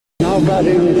Now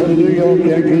batting for the New York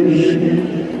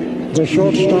Yankees, the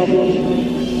shortstop,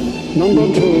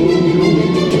 number 2.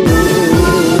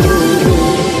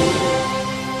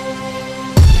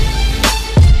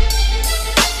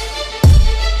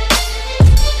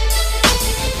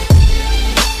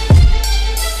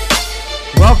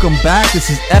 Welcome back.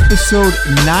 This is episode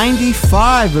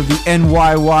 95 of the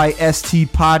NYYST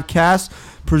Podcast,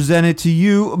 presented to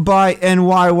you by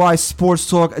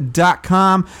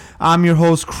NYYSportsTalk.com. I'm your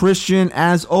host, Christian.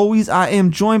 As always, I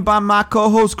am joined by my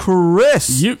co-host,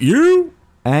 Chris. You.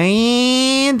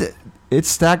 And it's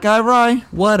Stat Guy Rye.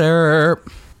 What up?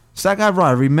 Stat Guy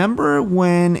Rye, remember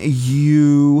when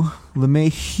you,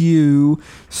 LeMahieu,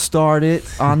 started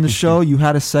on the show? You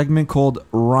had a segment called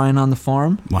Ryan on the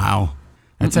Farm? Wow.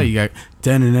 That's how you got.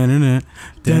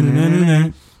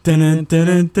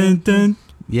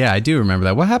 Yeah, I do remember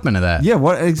that. What happened to that? Yeah,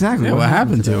 what exactly? Yeah, what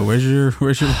happened to it? Where's your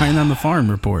Ryan on the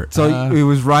Farm report? So it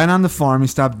was Ryan on the Farm. He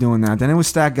stopped doing that. Then it was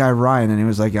Stat Guy Ryan, and he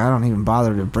was like, I don't even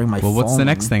bother to bring my phone. Well, what's the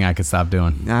next thing I could stop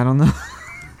doing? I don't know.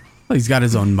 Well, he's got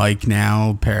his own mic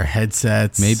now, pair of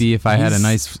headsets. Maybe if I had a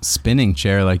nice spinning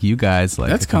chair like you guys,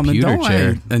 like that's a computer coming,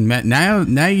 chair. And Matt,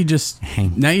 now you just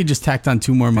tacked on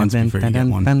 2 more months before you get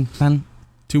one.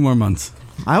 2 more months.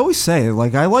 I always say,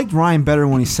 like, I liked Ryan better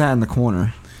when he sat in the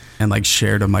corner. And, like,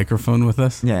 shared a microphone with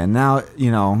us. Yeah, and now,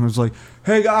 you know, it was like,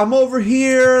 hey, I'm over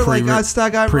here. Like,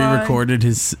 Stat Guy Ryan. Pre-recorded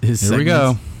his Here segments. we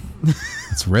go.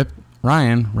 Let's rip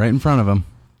Ryan right in front of him.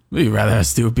 Would you rather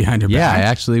us do it behind your back? Yeah, I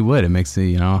actually would. It makes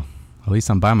it, at least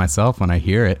I'm by myself when I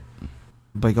hear it.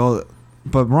 Like,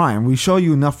 but Ryan, we show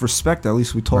you enough respect. At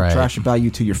least we talk trash about you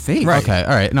to your face. Right. Okay,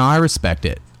 all right. No, I respect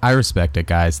it. I respect it,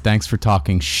 guys. Thanks for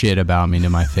talking shit about me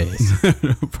to my face.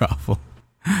 No problem.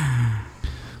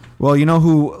 Well, you know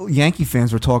who Yankee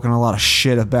fans were talking a lot of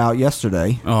shit about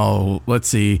yesterday? Oh, let's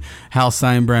see. Hal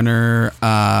Steinbrenner,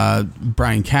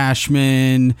 Brian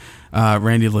Cashman,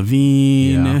 Randy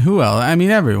Levine. Yeah. Who else? I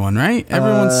mean, everyone, right?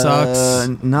 Everyone sucks.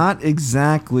 Not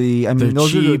exactly. I mean,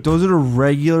 those are the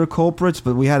regular culprits,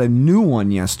 but we had a new one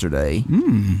yesterday.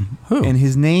 Who? And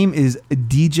his name is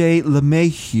DJ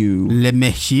LeMahieu.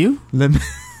 LeMahieu?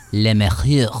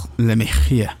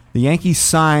 LeMahieu. The Yankees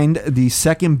signed the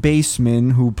second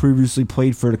baseman who previously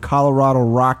played for the Colorado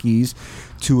Rockies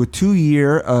to a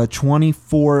 2-year,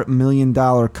 $24 million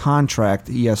contract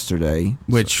yesterday.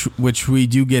 Which we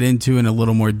do get into in a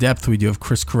little more depth. We do have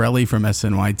Chris Carelli from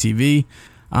SNY TV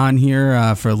on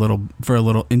here for a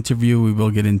little interview. We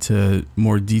will get into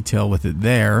more detail with it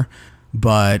there,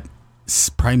 but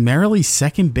primarily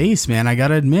second base, man. I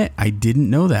gotta admit, I didn't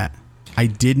know that. I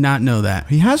did not know that.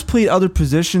 He has played other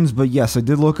positions, but yes, I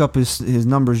did look up his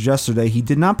numbers yesterday. He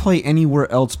did not play anywhere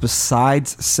else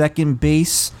besides second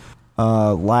base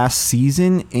last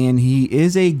season, and he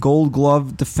is a Gold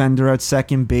Glove defender at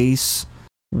second base.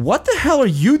 What the hell are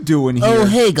you doing here? Oh,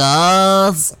 hey,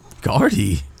 guys.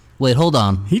 Guardy. Wait, hold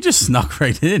on. He just snuck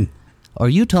right in. Are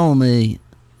you telling me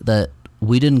that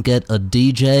we didn't get a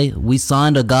DJ? We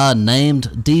signed a guy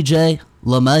named DJ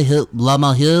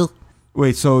LeMahieu?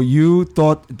 Wait, so you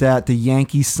thought that the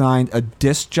Yankees signed a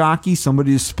disc jockey,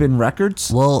 somebody to spin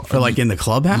records? Well, For like in the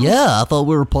clubhouse? yeah, I thought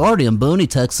we were partying. Booney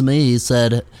texted me. He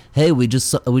said, "Hey, we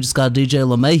just got DJ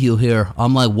LeMahieu here."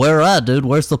 I'm like, "Where at, dude?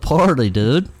 Where's the party,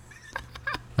 dude?"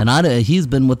 And he's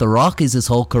been with the Rockies his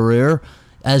whole career.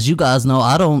 As you guys know,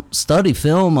 I don't study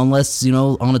film unless,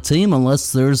 on a team,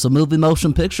 unless there's a movie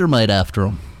motion picture made after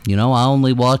him. I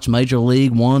only watch Major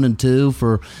League 1 and 2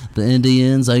 for the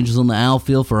Indians, Angels in the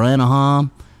outfield for Anaheim.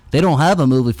 They don't have a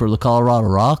movie for the Colorado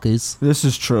Rockies. This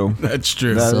is true. That's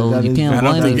true. So you can't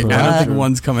blame me for that. I don't think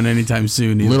one's coming anytime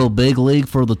soon either. Little big league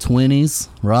for the Twinnies,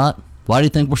 right? Why do you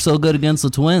think we're so good against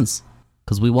the Twins?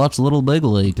 Because we watch Little Big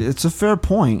League. It's a fair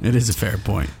point. It is a fair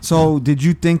point. So did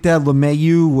you think that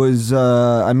LeMahieu was,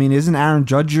 isn't Aaron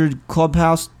Judge your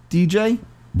clubhouse DJ?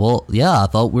 Well, yeah, I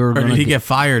thought we were going to... Or did he get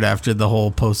fired after the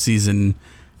whole postseason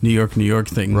New York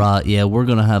thing? Right, yeah, we're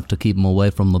going to have to keep him away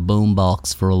from the boom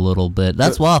box for a little bit.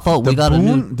 That's why I thought we got a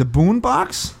new... The boom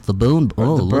box? The boom...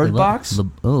 Oh, the bird box?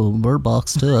 Bird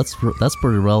box, too. That's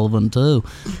pretty relevant, too.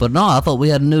 But no, I thought we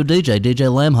had a new DJ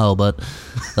LeMahieu, but...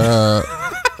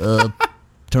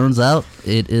 turns out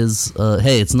it is...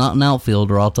 it's not an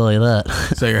outfielder, I'll tell you that.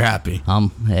 So you're happy? I'm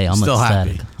still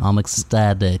ecstatic. happy. I'm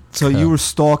ecstatic. So you were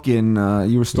stalking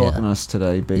us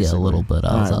today, basically. Yeah, a little bit.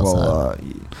 I was outside.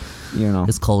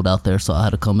 It's cold out there, so I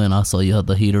had to come in. I saw you had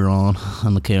the heater on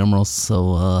and the cameras,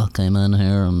 so I came in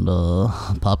here and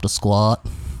popped a squat.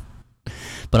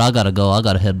 But I gotta go. I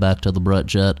gotta head back to the Brett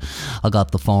Jet. I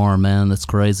got the farm, man. That's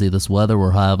crazy. This weather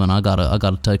we're having. I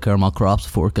gotta take care of my crops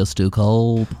before it gets too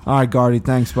cold. All right, Gardy.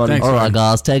 Thanks, buddy. Thanks. All right,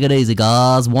 guys. Take it easy,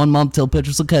 guys. 1 month till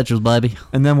pitchers and catchers, baby.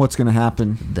 And then what's gonna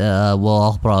happen? Well,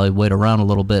 I'll probably wait around a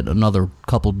little bit, another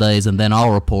couple days, and then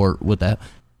I'll report with that.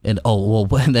 And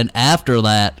and then after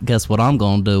that, guess what I'm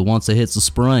gonna do? Once it hits the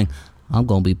spring, I'm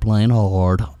gonna be playing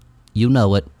hard. You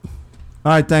know it.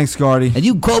 All right, thanks, Gardy. And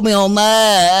you can quote me on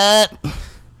that.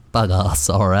 Bye, guys.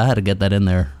 Sorry, I had to get that in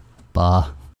there. Bye.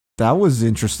 That was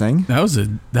interesting. That was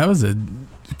a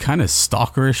kind of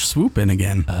stalkerish swoop in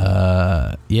again.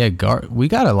 Yeah, we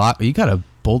got to lock. You got to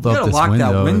bolt up this lock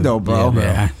window. that window, bro.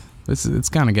 Yeah. It's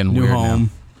kind of getting New weird home. now.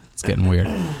 It's getting weird.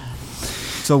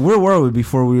 So where were we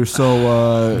before we were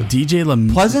so DJ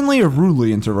LeMahieu. pleasantly or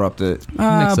rudely interrupted?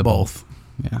 Mix of Both.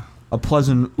 Yeah. A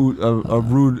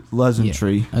rude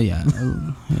pleasantry. Yeah.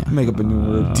 Make up a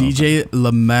new word. DJ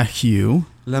LeMahieu,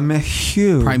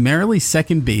 LeMahieu. primarily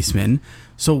second baseman.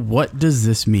 So what does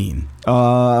this mean?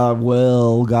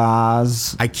 Well,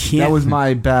 guys, I can't. that was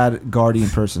my bad Gardy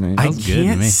impersonation. I was good to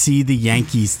can't me. see the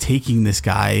Yankees taking this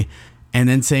guy and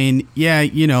then saying, yeah,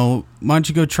 why don't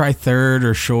you go try third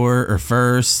or short or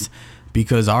first,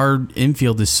 because our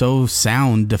infield is so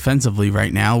sound defensively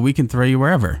right now, we can throw you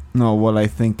wherever. No, what I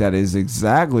think that is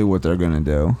exactly what they're going to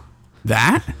do.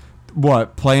 That?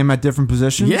 What, play him at different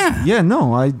positions? Yeah. Yeah,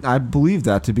 no, I believe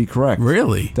that to be correct.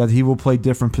 Really? That he will play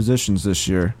different positions this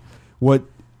year. What,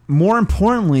 more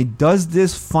importantly, does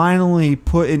this finally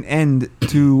put an end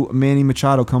to Manny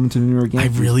Machado coming to the New York I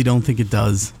Yankees? really don't think it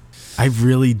does. I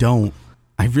really don't.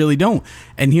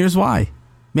 And here's why.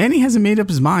 Manny hasn't made up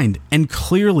his mind, and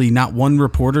clearly not one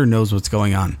reporter knows what's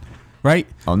going on, right?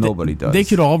 Oh, nobody does. They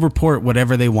could all report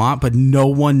whatever they want, but no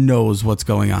one knows what's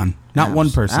going on. Not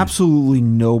one person. Absolutely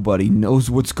nobody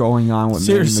knows what's going on with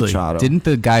Seriously. Manny Machado. Didn't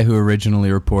the guy who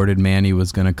originally reported Manny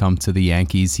was going to come to the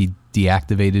Yankees, he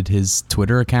deactivated his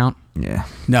Twitter account? Yeah.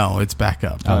 No, it's back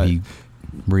up. He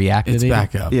reactivated It's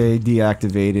back up. Yeah, he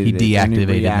deactivated He it.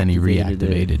 deactivated and he reactivated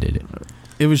reactivated it.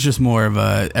 It was just more of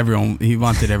he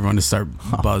wanted everyone to start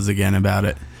buzz again about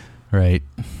it. Right.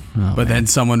 Oh, But then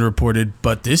someone reported,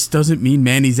 but this doesn't mean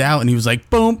Manny's out. And he was like,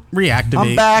 boom,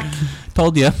 reactivate. I'm back.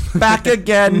 told you. Back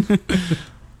again.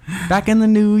 Back in the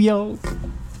New York.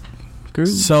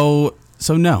 So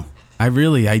no,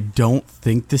 I don't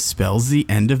think this spells the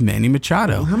end of Manny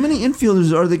Machado. How many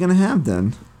infielders are they going to have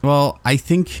then? Well, I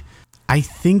think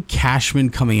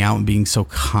Cashman coming out and being so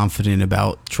confident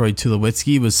about Troy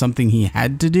Tulowitzki was something he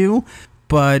had to do,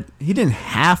 but He didn't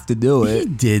have to do he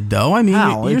it. did though. I mean,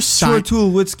 How? you're It's Troy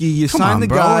Tulowitzki. You Come sign on, the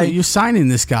bro. guy. You're signing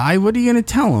this guy. What are you going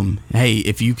to tell him? Hey,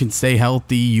 if you can stay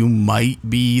healthy, you might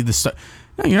be the star.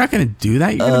 No, you're not going to do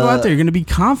that. You're going to go out there. You're going to be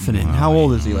confident. How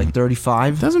old is he? Like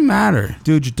 35? Doesn't matter.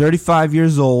 Dude, you're 35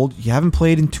 years old. You haven't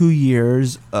played in 2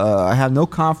 years. I have no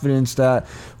confidence that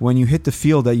when you hit the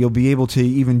field that you'll be able to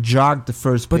even jog to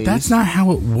first base. But that's not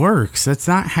how it works. That's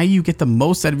not how you get the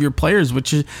most out of your players,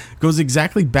 goes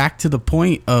exactly back to the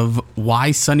point of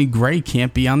why Sonny Gray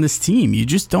can't be on this team. You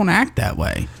just don't act that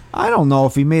way. I don't know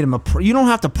if he made him you don't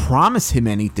have to promise him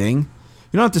anything.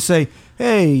 You don't have to say,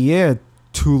 hey, yeah,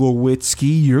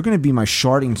 Tulowitzki, you're going to be my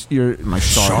sharding. You're my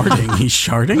Sharding? He's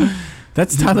sharding?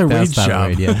 That's Tyler Wade's job.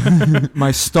 Wade, yeah.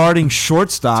 my starting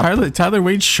shortstop. Tyler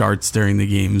Wade sharts during the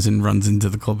games and runs into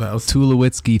the clubhouse.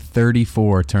 Tulowitzki,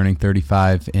 34, turning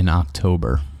 35 in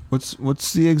October.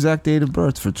 What's the exact date of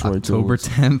birth for Troy October Tulowitzki?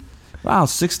 10th, Wow,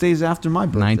 6 days after my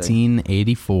birthday.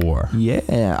 1984. Yeah,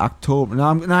 October.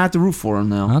 Now I have to root for him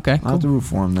now. Okay, I have cool. to root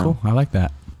for him now. Cool, I like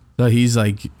that. So he's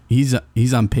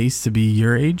on pace to be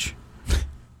your age?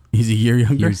 He's a year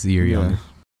younger? Here's the year Yeah. younger.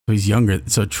 So he's younger.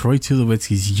 So Troy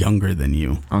Tulowitzki's younger than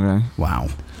you. Okay. Wow.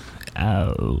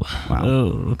 Oh. Wow.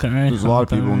 Oh, okay. There's a lot of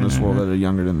people in this world that are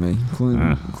younger than me,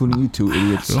 including you two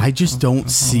idiots. I just don't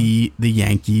see the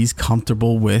Yankees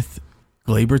comfortable with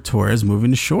Gleyber Torres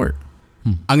moving to short.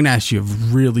 I'm going to ask you a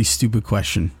really stupid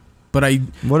question. But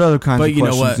What other kinds of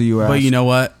questions do you ask? But you know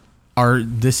what?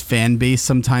 This fan base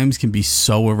sometimes can be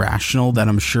so irrational that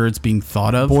I'm sure it's being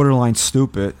thought of. Borderline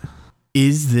stupid.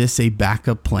 Is this a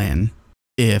backup plan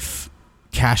if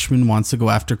Cashman wants to go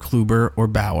after Kluber or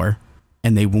Bauer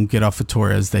and they won't get off of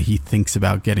Torres that he thinks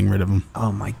about getting rid of him?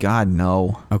 Oh my God,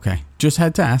 no. Okay. Just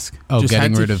had to ask. Oh, just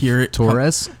getting had to rid of hear it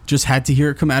Torres? just had to hear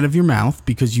it come out of your mouth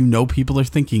because you know people are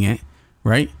thinking it,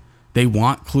 right? They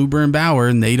want Kluber and Bauer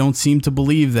and they don't seem to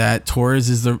believe that Torres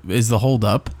is the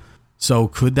holdup. So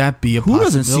could that be a Who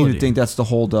possibility? doesn't seem to think that's the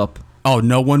holdup? Oh,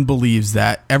 no one believes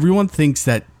that. Everyone thinks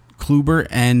that Kluber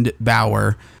and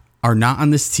Bauer are not on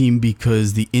this team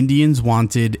because the Indians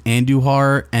wanted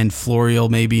Andujar and Florial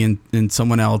maybe and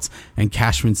someone else, and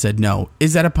Cashman said no.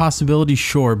 Is that a possibility?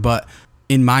 Sure, but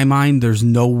in my mind, there's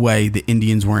no way the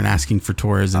Indians weren't asking for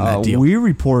Torres in that deal. We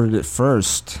reported it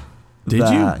first. Did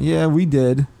you? Yeah, we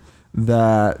did.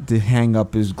 That the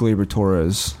hang-up is Gleyber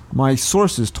Torres. My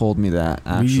sources told me that,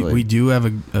 actually. We do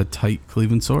have a tight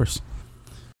Cleveland source.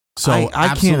 So I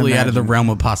absolutely can't out of the imagine. realm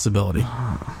of possibility.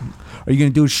 Are you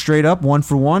going to do it straight up,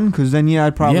 1-for-1? Because then,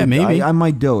 I'd probably... Yeah, maybe. I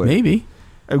might do it. Maybe.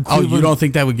 Oh, you don't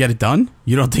think that would get it done?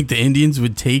 You don't think the Indians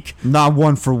would take... Not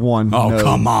 1-for-1. Oh, no.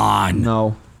 come on.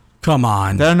 No. Come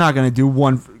on. They're not going to do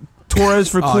Torres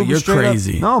for Cleveland you're straight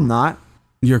crazy. up. No, I'm not.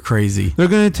 You're crazy. They're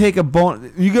going to take a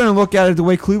bone. You're going to look at it the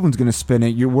way Cleveland's going to spin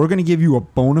it. We're going to give you a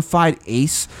bona fide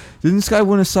ace. Didn't this guy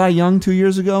win a Cy Young 2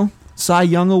 years ago? Cy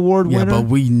Young Award winner? Yeah, but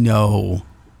we know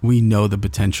the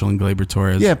potential in Gleyber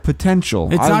Torres. Yeah, potential.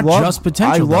 It's not just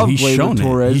potential, though. He's shown it.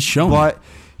 Torres, He's shown but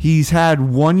he's had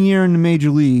 1 year in the major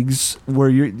leagues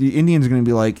where the Indians are going to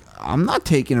be like, I'm not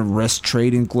taking a risk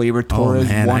trading Gleyber Torres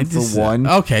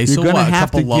 1-for-1. Okay, You're so gonna what? A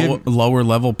have couple to give lower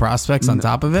level prospects on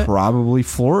top of it? Probably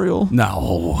Florial.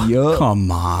 No. Yup.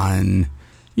 Come on.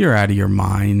 You're out of your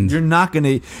mind. You're not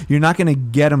gonna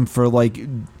get him for like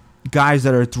guys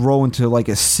that are throwing to like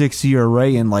a 6-year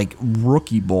array and like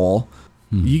rookie ball.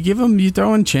 You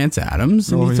throw in Chance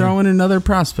Adams and you throw in another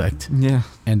prospect. Yeah,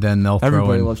 And then they'll Everybody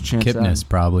throw in loves Chance Kipnis Adams.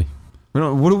 probably.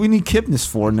 what do we need Kipnis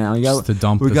for now? Just to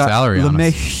dump we the got salary on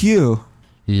us. LeMahieu.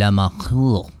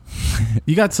 LeMahieu.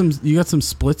 You got some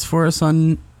splits for us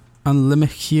on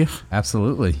LeMahieu?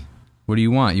 Absolutely. What do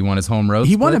you want? You want his home road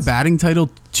He won a splits? batting title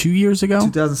 2 years ago?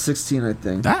 2016, I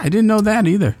think. I didn't know that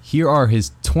either. Here are his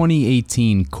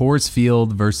 2018 Coors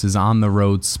Field versus on the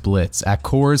road splits. At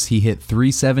Coors, he hit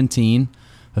 .317,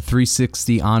 a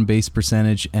 .360 on-base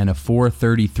percentage, and a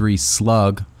 .433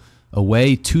 slug.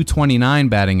 Away, .229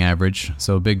 batting average,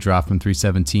 so a big drop from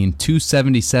 .317,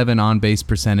 .277 on-base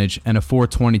percentage, and a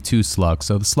 .422 slug.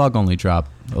 So the slug only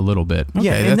dropped a little bit. Yeah,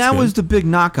 Okay, and that's that good. was the big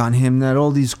knock on him, that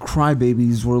all these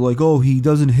crybabies were like, oh, he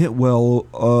doesn't hit well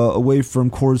away from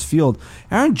Coors Field.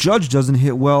 Aaron Judge doesn't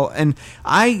hit well, and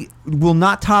I will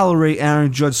not tolerate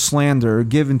Aaron Judge slander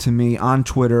given to me on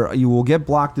Twitter. You will get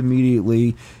blocked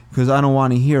immediately because I don't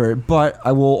want to hear it, but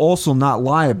I will also not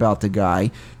lie about the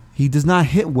guy. He does not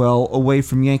hit well away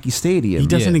from Yankee Stadium. He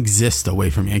doesn't exist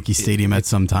away from Yankee Stadium at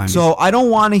some times. So I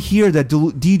don't want to hear that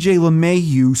DJ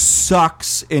LeMahieu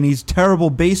sucks and he's a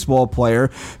terrible baseball player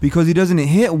because he doesn't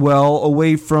hit well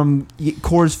away from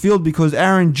Coors Field because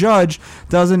Aaron Judge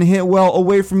doesn't hit well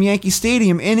away from Yankee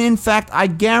Stadium. And in fact, I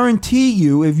guarantee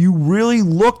you, if you really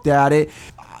looked at it,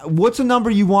 what's a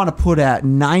number you want to put at?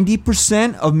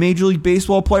 90% of Major League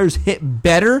Baseball players hit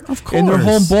better in their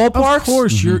home ballparks? Of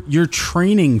course, you're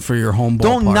training for your home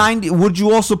ballpark. Would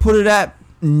you also put it at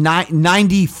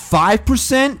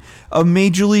 95% of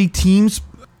Major League teams,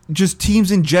 just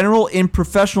teams in general in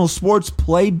professional sports,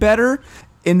 play better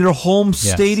in their home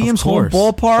stadiums, home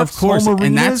ballparks, of course, home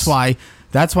arenas? and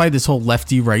that's why this whole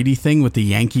lefty righty thing with the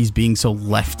Yankees being so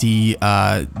lefty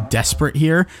desperate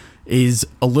here is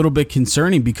a little bit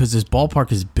concerning because this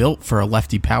ballpark is built for a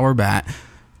lefty power bat.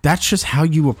 That's just how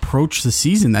you approach the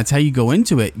season. That's how you go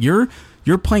into it. You're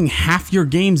playing half your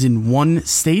games in one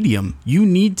stadium. You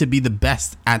need to be the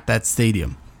best at that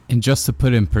stadium. And just to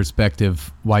put in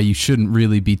perspective why you shouldn't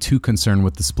really be too concerned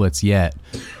with the splits yet,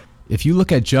 if you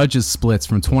look at Judge's splits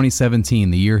from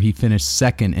 2017, the year he finished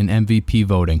second in MVP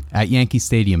voting, at Yankee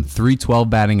Stadium, .312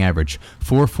 batting average,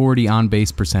 .440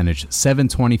 on-base percentage,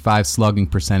 .725 slugging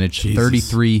percentage,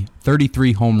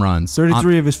 33 home runs.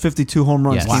 33 of his 52 home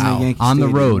runs Yes. came at Yankee On the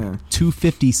Stadium, road, yeah.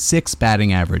 .256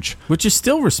 batting average. Which is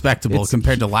still respectable It's-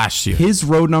 compared to last year. His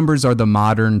road numbers are the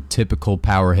modern typical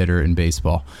power hitter in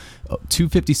baseball.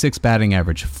 .256 batting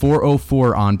average,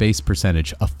 .404 on base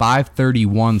percentage, a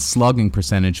 .531 slugging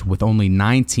percentage with only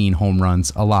 19 home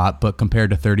runs, a lot, but compared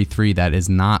to 33, that is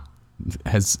not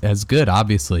as good,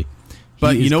 obviously.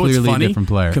 But He you is know what's clearly funny? a different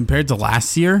player. Compared to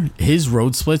last year, his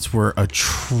road splits were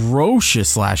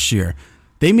atrocious last year.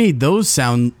 They made those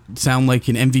sound like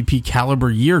an MVP caliber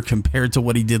year compared to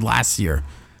what he did last year.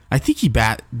 I think he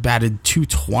batted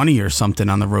 .220 or something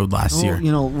on the road last year.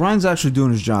 You know, Ryan's actually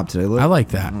doing his job today. I like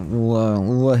that.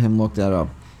 We'll let him look that up.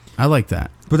 I like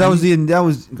that. But that was you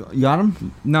got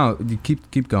him? No, you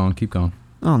keep going.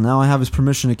 Oh, now I have his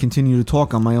permission to continue to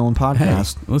talk on my own Hey,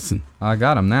 podcast. listen. I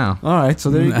got him now. All right,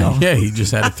 so there you go. Yeah, he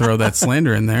just had to throw that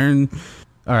slander in there. And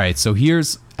All right, so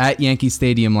here's at Yankee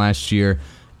Stadium last year.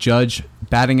 Judge,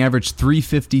 batting average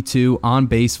 .352, on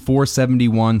base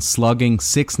 .471, slugging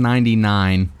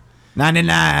 .699.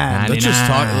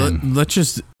 99. let's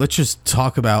just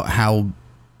talk about how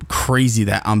crazy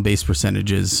that on-base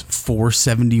percentage is.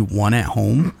 471 at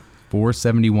home.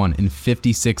 471 in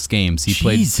 56 games. He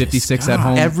played 56 at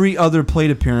home. Every other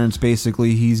plate appearance,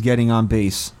 basically, he's getting on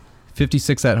base.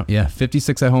 56 at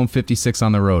home, 56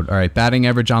 on the road. All right, batting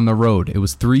average on the road. It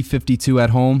was 352 at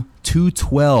home,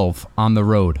 212 on the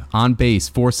road. On base,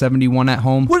 471 at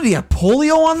home. What did he have,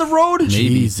 polio on the road? Maybe.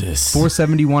 Jesus.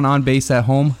 471 on base at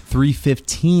home,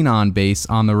 315 on base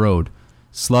on the road.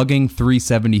 Slugging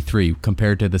 373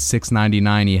 compared to the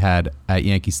 699 he had at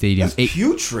Yankee Stadium. That's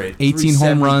putrid. 18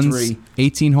 home runs.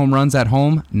 18 home runs at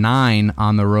home, 9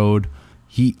 on the road.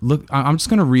 I'm just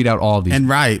going to read out all of these. And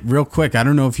real quick, I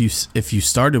don't know if you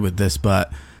started with this,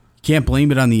 but can't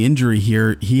blame it on the injury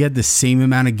here. He had the same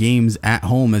amount of games at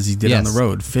home as he did on the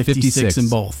road. 56 in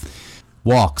both.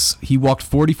 Walks. He walked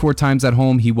 44 times at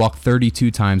home. He walked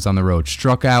 32 times on the road.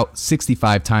 Struck out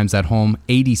 65 times at home,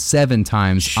 87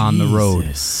 times on the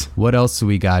road. What else do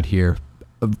we got here?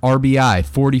 RBI,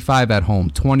 45 at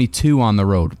home, 22 on the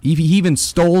road. He even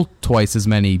stole twice as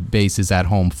many bases at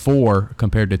home, 4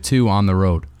 compared to 2 on the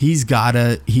road. He's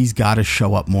gotta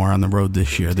show up more on the road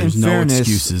this year. There's no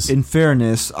excuses. In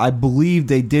fairness, I believe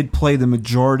they did play the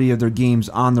majority of their games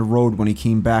on the road when he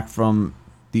came back from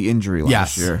the injury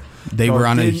last year. They were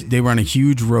on a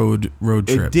huge road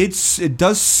trip. It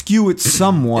does skew it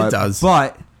somewhat. It does.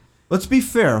 But let's be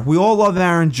fair. We all love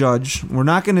Aaron Judge. We're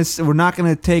not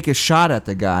gonna take a shot at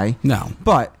the guy. No.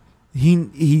 But you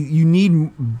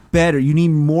need better. You need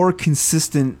more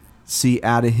consistency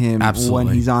out of him when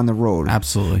he's on the road.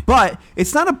 Absolutely. But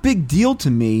it's not a big deal to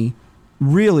me,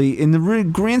 really. In the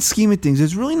grand scheme of things,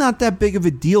 it's really not that big of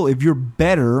a deal if you're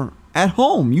better at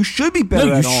home. You should be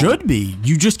better at home. No, you should be.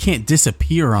 You just can't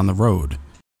disappear on the road.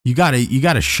 You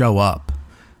gotta show up.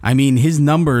 I mean, his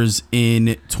numbers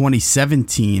in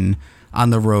 2017 on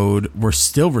the road were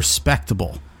still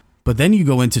respectable. But then you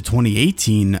go into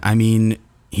 2018, I mean,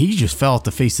 he just fell off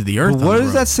the face of the earth. What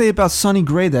does that say about Sonny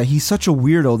Gray, that he's such a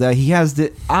weirdo, that he has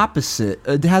the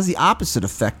opposite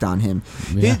effect on him?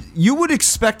 Yeah. You would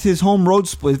expect his home road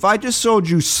split. If I just showed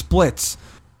you splits,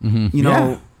 you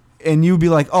know, and you'd be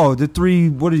like, oh, the 3,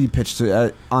 what did he pitch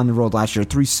to on the road last year?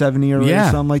 370 or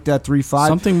something like that, 3.5.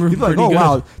 Something you'd be like, pretty oh, good.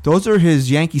 Wow, those are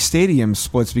his Yankee Stadium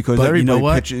splits, because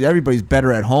everybody's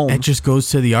better at home. It just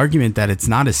goes to the argument that it's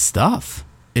not his stuff.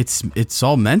 It's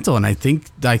all mental, and I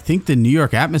think the New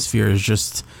York atmosphere is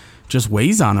just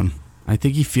weighs on him. I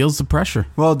think he feels the pressure.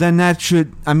 Well, then that's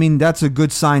a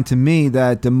good sign to me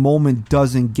that the moment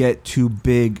doesn't get too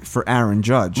big for Aaron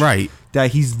Judge. Right.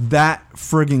 That he's that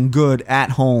friggin' good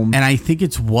at home. And I think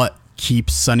it's what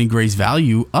keeps Sonny Gray's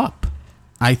value up.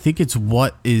 I think it's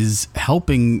what is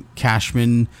helping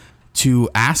Cashman to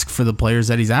ask for the players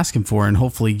that he's asking for and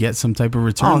hopefully get some type of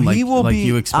return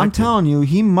you expected. I'm telling you,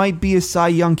 he might be a Cy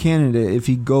Young candidate if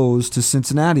he goes to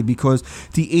Cincinnati, because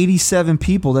the 87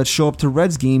 people that show up to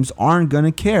Reds games aren't going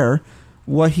to care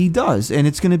what he does. And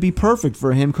it's going to be perfect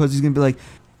for him, because he's going to be like,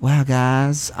 wow,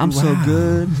 guys, I'm so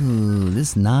good. Ooh,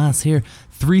 this nice here.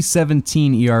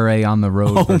 3.17 ERA on the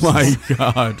road. Oh my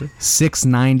God.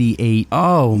 6.98.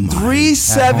 Oh my.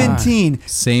 3.17.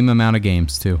 Same amount of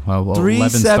games too. 11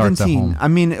 starts at 3.17. home. I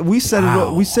mean, we said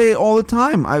it. We say it all the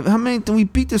time. We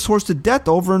beat this horse to death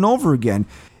over and over again.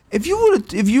 If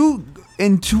you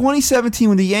in 2017,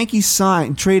 when the Yankees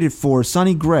traded for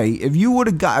Sonny Gray, if you would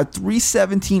have got a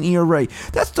 3.17 ERA,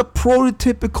 that's the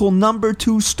prototypical number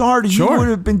 2 starter. Sure. You would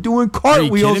have been doing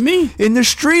cartwheels in the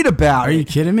street about it. Are you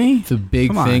kidding me? The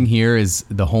big thing here is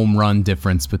the home run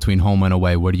difference between home and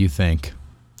away. What do you think?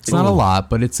 It's not a lot,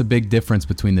 but it's a big difference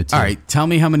between the two. All right, tell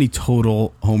me how many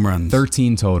total home runs.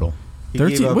 13 total.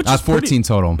 13, which is 14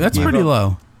 total. That's pretty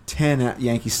low. 10 at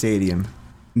Yankee Stadium.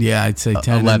 Yeah, I'd say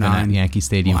 10 11 and 9. at Yankee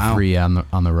Stadium, 3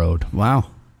 on the road.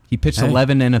 Wow. He pitched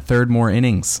 11 1/3 more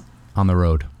innings on the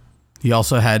road. He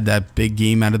also had that big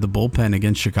game out of the bullpen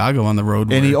against Chicago on the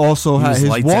road. And he also had his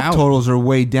walk out. totals are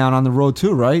way down on the road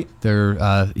too, right?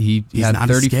 He's had not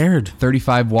scared.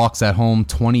 35 walks at home,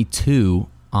 22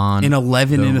 on in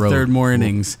 11 1/3 more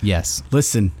innings. Yes.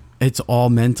 Listen, it's all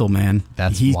mental, man.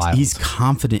 That's wild. He's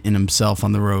confident in himself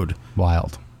on the road.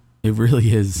 Wild. It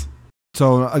really is.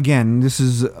 So again, this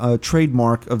is a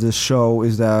trademark of this show,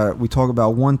 is that we talk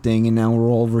about one thing and now we're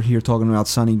all over here talking about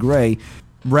Sonny Gray.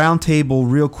 Round table,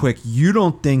 real quick. You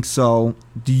don't think so?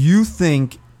 Do you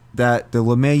think that the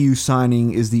LeMahieu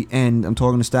signing is the end? I'm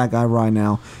talking to Stat Guy right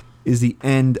now. Is the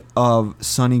end of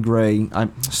Machado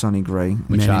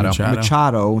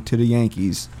to the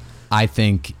Yankees? I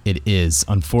think it is.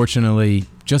 Unfortunately,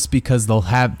 just because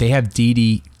they have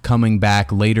Didi coming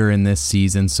back later in this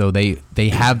season, so they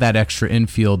have that extra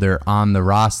infielder on the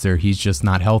roster. He's just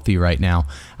not healthy right now.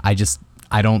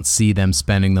 I don't see them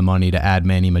spending the money to add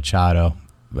Manny Machado,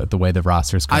 but the way the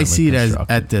roster is currently I see it as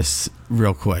constructed. at this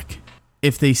real quick.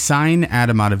 If they sign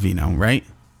Adam Ottavino, right?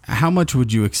 How much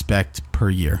would you expect per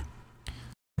year?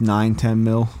 9-10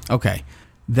 mil. Okay.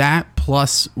 That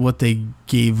plus what they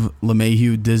gave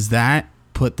LeMahieu, does that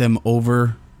put them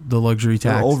over the luxury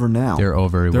tax? They're over now. They're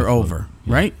over. They're over,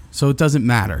 right? So it doesn't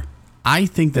matter. I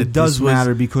think that It does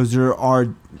matter because there are,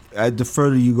 the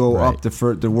further you go Right. up, the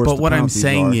worse But the what I'm penalties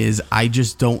saying are. is, I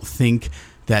just don't think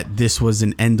that this was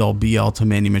an end-all be-all to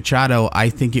Manny Machado. I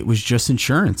think it was just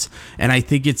insurance. And I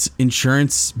think it's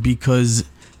insurance because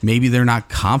maybe they're not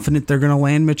confident they're going to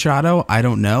land Machado. I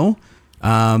don't know.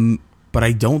 But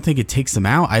I don't think it takes them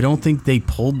out. I don't think they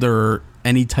pulled their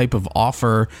any type of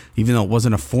offer, even though it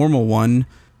wasn't a formal one,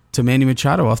 to Manny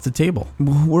Machado off the table.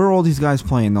 Where are all these guys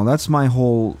playing, though? That's my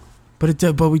whole...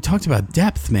 But we talked about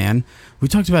depth, man. We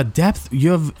talked about depth.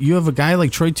 You have a guy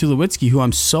like Troy Tulowitzki, who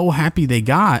I'm so happy they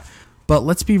got. But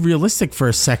let's be realistic for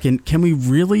a second. Can we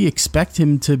really expect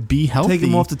him to be healthy? Take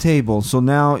him off the table. So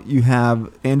now you have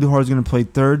Andujar's going to play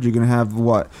third. You're going to have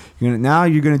what? Now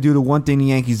you're going to do the one thing the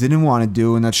Yankees didn't want to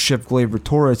do, and that's shift Gleyber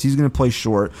Torres. He's going to play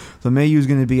short. So LeMahieu is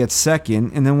going to be at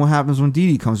second. And then what happens when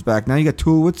Didi comes back? Now you got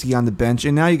Tulowitzki on the bench,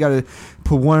 and now you got to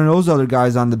put one of those other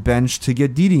guys on the bench to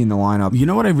get Didi in the lineup. You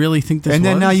know what I really think this was? And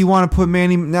then now you want to put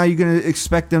Manny. Now you're going to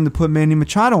expect them to put Manny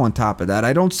Machado on top of that.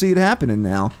 I don't see it happening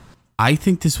now. I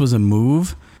think this was a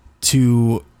move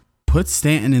to put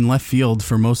Stanton in left field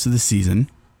for most of the season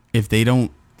if they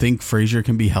don't think Frazier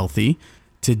can be healthy,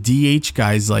 to DH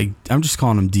guys like, I'm just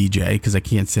calling him DJ because I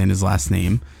can't stand his last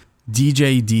name,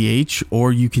 DJ DH,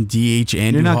 or you can DH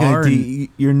Andujar.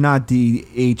 You're not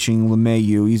DHing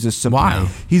LeMahieu. He's a Why?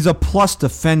 He's a plus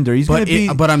defender. He's going to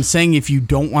be. But I'm saying if you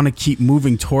don't want to keep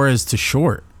moving Torres to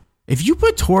short, if you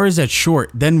put Torres at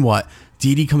short, then what?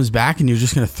 Didi comes back and you're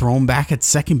just going to throw him back at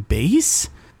second base?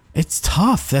 It's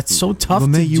tough. That's so tough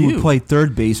to do. You would play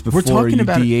third base before you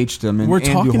DH'd him, and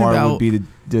Andujar would be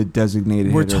the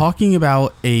designated We're hitter. talking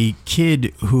about a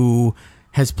kid who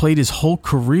has played his whole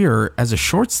career as a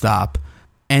shortstop,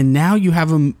 and now you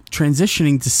have him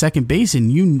transitioning to second base,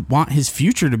 and you want his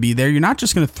future to be there. You're not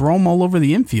just going to throw him all over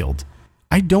the infield.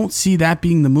 I don't see that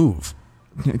being the move.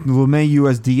 LeMahieu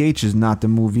as DH is not the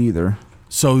move either.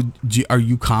 So are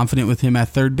you confident with him at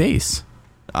third base?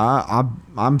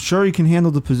 I'm sure he can handle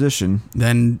the position.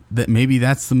 Then maybe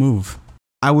that's the move.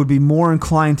 I would be more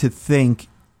inclined to think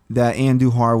that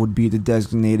Andujar would be the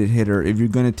designated hitter if you're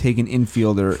going to take an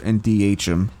infielder and DH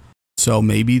him. So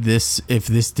maybe if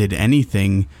this did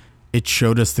anything, it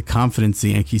showed us the confidence the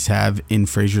Yankees have in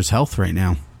Frazier's health right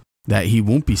now, that he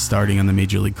won't be starting on the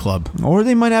major league club. Or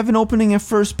they might have an opening at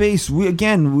first base. We're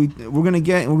gonna go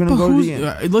to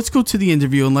the let's go to the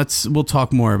interview and we'll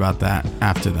talk more about that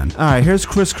after then. All right, here's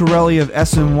Chris Carelli of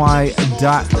NYYST.TV.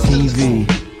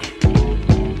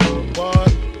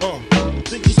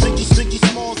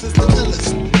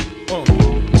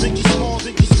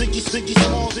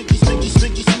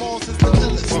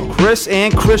 Chris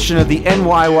and Christian of the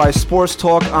NYY Sports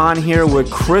Talk on here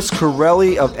with Chris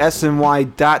Carelli of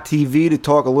SNY.TV to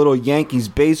talk a little Yankees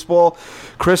baseball.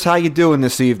 Chris, how you doing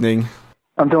this evening?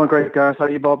 I'm doing great, guys. How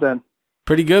you both been?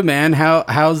 Pretty good, man.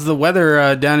 How's the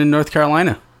weather down in North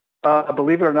Carolina?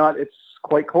 Believe it or not, it's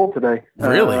quite cold today.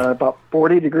 Really? About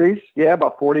 40 degrees. Yeah,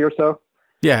 about 40 or so.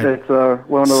 Yeah. It's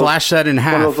one of those, slash that in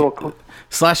half.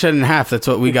 Slash that in half. That's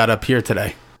what we got up here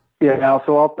today. Yeah,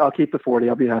 so I'll keep the 40.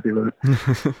 I'll be happy with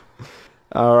it.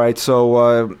 All right.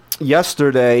 So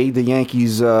yesterday the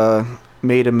Yankees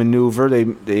made a maneuver.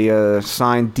 They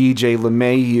signed DJ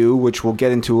LeMahieu, which we'll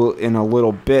get into in a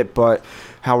little bit. But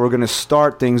how we're going to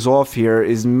start things off here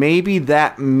is maybe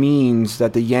that means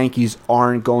that the Yankees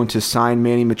aren't going to sign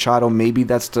Manny Machado. Maybe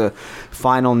that's the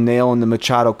final nail in the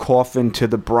Machado coffin to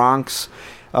the Bronx.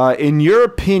 In your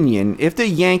opinion, if the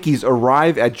Yankees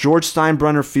arrive at George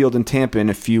Steinbrenner Field in Tampa in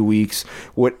a few weeks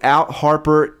without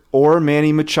Harper or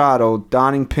Manny Machado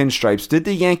donning pinstripes, did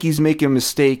the Yankees make a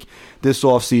mistake this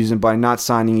offseason by not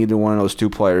signing either one of those two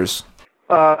players?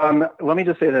 Let me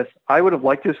just say this. I would have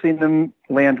liked to have seen them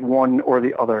land one or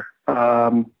the other.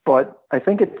 But I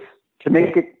think it's to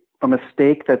make it a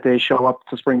mistake that they show up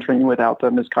to spring training without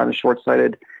them is kind of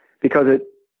short-sighted because it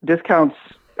discounts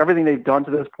everything they've done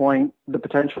to this point, the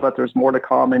potential that there's more to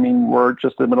come. I mean, we're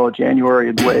just in the middle of January,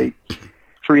 and the way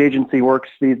free agency works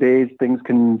these days, things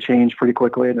can change pretty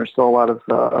quickly, and there's still a lot of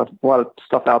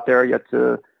stuff out there yet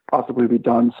to possibly be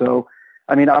done. So,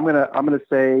 I mean, I'm gonna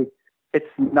say it's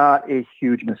not a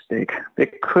huge mistake.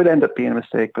 It could end up being a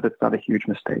mistake, but it's not a huge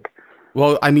mistake.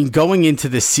 Well, I mean, going into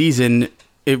this season,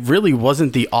 it really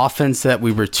wasn't the offense that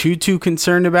we were too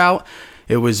concerned about.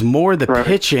 It was more the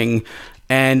pitching.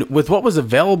 And with what was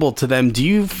available to them, do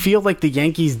you feel like the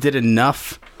Yankees did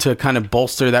enough to kind of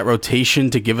bolster that rotation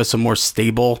to give us a more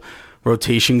stable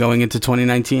rotation going into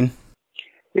 2019?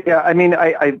 Yeah, I mean,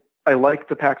 I like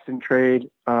the Paxton trade.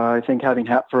 I think having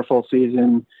Happ for a full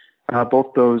season,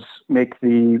 both those make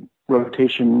the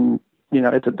rotation,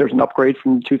 there's an upgrade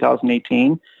from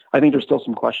 2018. I think there's still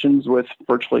some questions with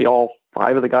virtually all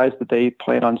 5 of the guys that they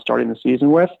plan on starting the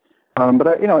season with.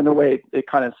 But in a way, it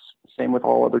kind of same with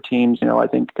all other teams. I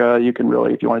think you can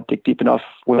really, if you want to dig deep enough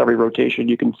with every rotation,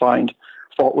 you can find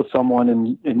fault with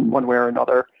someone in one way or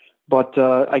another. But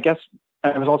I guess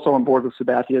I was also on board with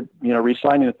Sabathia,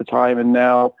 re-signing at the time, and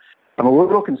now I'm a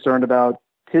little concerned about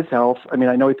his health. I mean,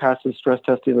 I know he passed his stress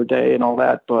test the other day and all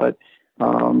that, but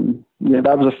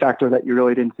that was a factor that you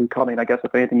really didn't see coming. I guess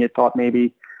if anything, you thought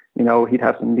maybe he'd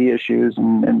have some knee issues,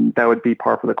 and that would be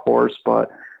par for the course.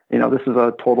 But this is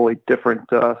a totally different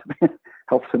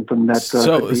health symptom. That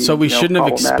so we shouldn't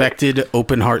have expected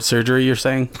open heart surgery, you're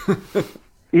saying?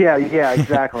 Yeah,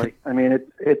 exactly. I mean,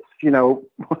 it's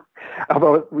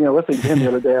about listening to him the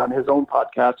other day on his own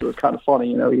podcast. It was kind of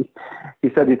funny. He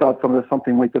said he thought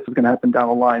something like this was going to happen down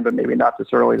the line, but maybe not this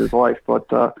early in his life. But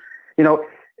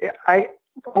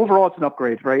overall, it's an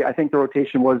upgrade, right? I think the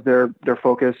rotation was their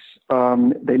focus.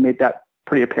 They made that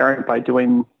pretty apparent by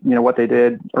doing what they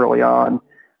did early on.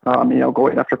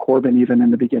 Going after Corbin even in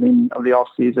the beginning of the off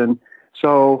season.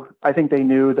 So I think they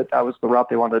knew that was the route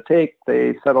they wanted to take.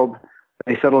 They settled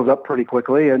up pretty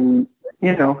quickly, and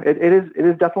it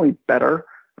is definitely better.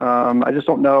 I just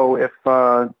don't know if,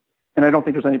 and I don't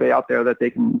think there's anybody out there that they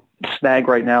can snag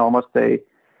right now unless they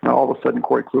all of a sudden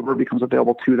Corey Kluber becomes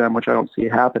available to them, which I don't see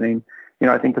happening.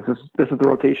 I think this is the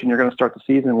rotation you're going to start the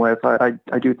season with. I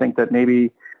do think that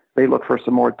maybe they look for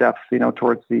some more depth,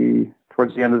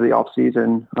 towards the end of the off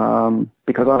season,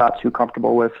 because I'm not too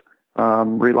comfortable with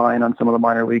relying on some of the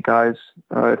minor league guys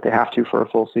if they have to for a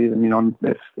full season.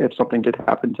 If something did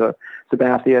happen to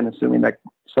Sabathia, and assuming that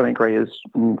Sonny Gray is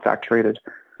in fact traded.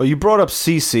 Well, you brought up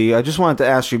CeCe. I just wanted to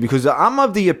ask you, because I'm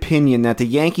of the opinion that the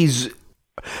Yankees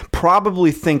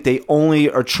probably think they only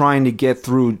are trying to get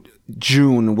through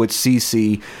June with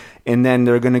CeCe, and then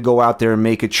they're going to go out there and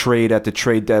make a trade at the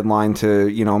trade deadline to,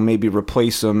 maybe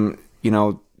replace him,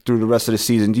 through the rest of the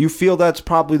season. Do you feel that's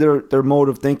probably their mode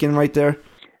of thinking right there?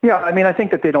 Yeah, I mean, I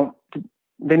think that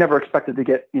they never expected to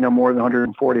get, more than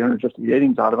 140, 150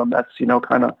 innings out of him. That's,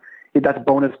 that's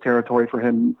bonus territory for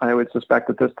him, I would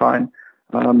suspect at this time.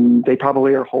 They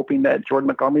probably are hoping that Jordan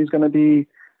Montgomery is going to be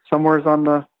somewhere on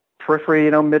the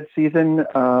periphery, mid-season.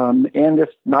 And if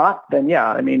not, then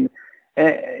yeah, I mean,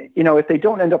 if they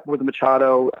don't end up with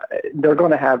Machado, they're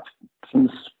going to have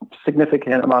some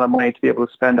significant amount of money to be able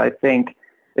to spend, I think,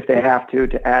 if they have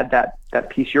to add that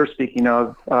piece you're speaking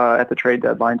of at the trade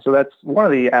deadline. So that's one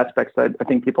of the aspects that I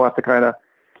think people have to kind of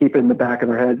keep in the back of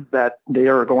their heads, that they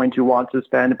are going to want to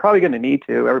spend, and probably going to need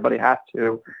to. Everybody has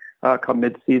to come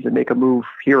mid-season, make a move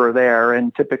here or there,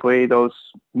 and typically those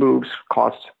moves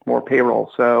cost more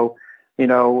payroll. So,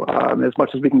 as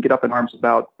much as we can get up in arms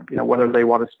about, whether they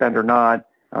want to spend or not,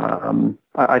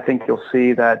 I think you'll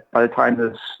see that by the time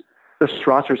this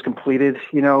roster is completed,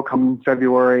 come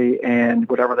February, and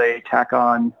whatever they tack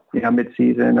on,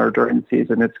 mid-season or during the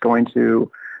season, it's going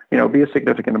to, be a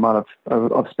significant amount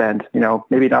of spend.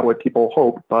 Maybe not what people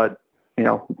hope, but,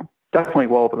 definitely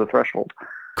well over the threshold.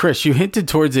 Chris, you hinted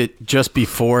towards it just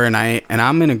before, and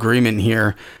I'm in agreement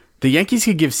here. The Yankees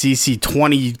could give CeCe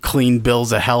 20 clean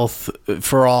bills of health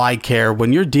for all I care.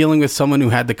 When you're dealing with someone who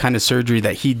had the kind of surgery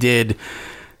that he did,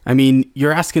 I mean,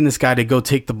 you're asking this guy to go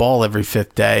take the ball every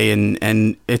 5th day,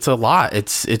 and it's a lot.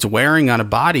 It's wearing on a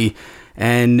body.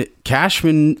 And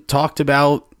Cashman talked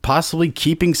about possibly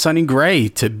keeping Sonny Gray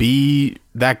to be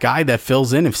that guy that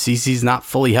fills in if CeCe's not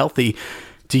fully healthy.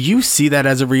 Do you see that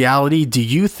as a reality? Do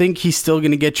you think he's still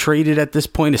going to get traded at this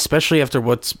point, especially after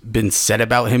what's been said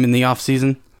about him in the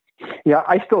offseason? Yeah,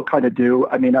 I still kind of do.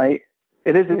 I mean,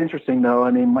 it is interesting, though.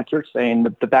 I mean, like you're saying,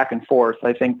 the back and forth,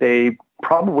 I think they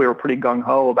probably were pretty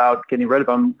gung-ho about getting rid of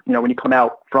him. When you come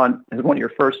out front, as one of your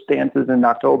first stances in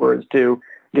October is to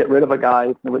get rid of a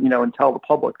guy, and tell the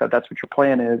public that that's what your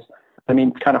plan is. I mean,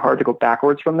 it's kind of hard to go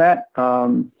backwards from that.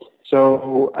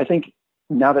 So I think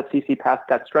now that CeCe passed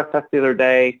that stress test the other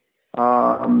day,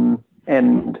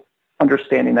 and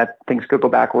understanding that things could go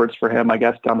backwards for him, I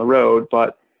guess, down the road.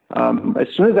 But as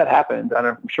soon as that happened, and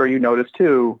I'm sure you noticed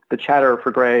too, the chatter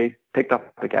for Gray picked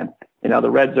up again. The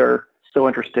Reds are still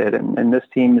interested, and this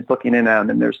team is looking in on him,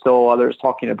 and there's still others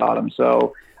talking about him.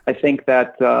 So I think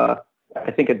that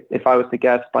if I was to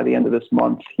guess, by the end of this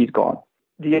month, he's gone.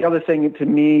 The other thing to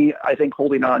me, I think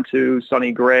holding on to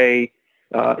Sonny Gray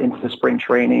into spring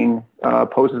training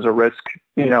poses a risk,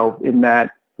 in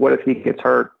that what if he gets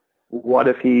hurt? What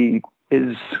if he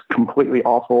is completely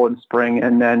awful in spring,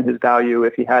 and then his value,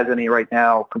 if he has any right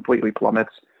now, completely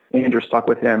plummets, and you're stuck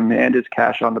with him and his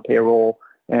cash on the payroll.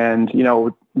 And,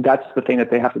 that's the thing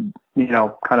that they have to,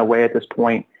 kind of weigh at this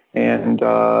point. And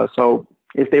so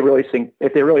if they really think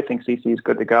CC is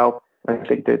good to go, I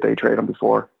think that they trade him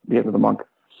before the end of the month.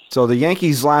 So the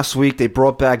Yankees last week, they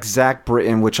brought back Zach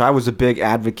Britton, which I was a big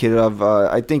advocate of.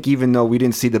 I think even though we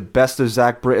didn't see the best of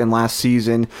Zach Britton last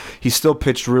season, he still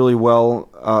pitched really well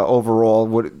overall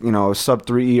with, a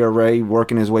sub-3 ERA,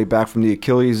 working his way back from the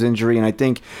Achilles injury. And I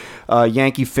think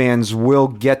Yankee fans will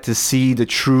get to see the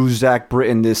true Zach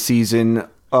Britton this season.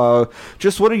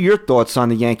 Just what are your thoughts on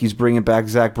the Yankees bringing back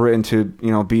Zach Britton to,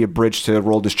 be a bridge to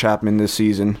Aroldis Chapman this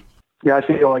season? Yeah, I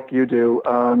feel like you do.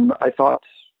 I thought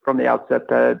from the outset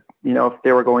that, if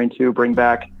they were going to bring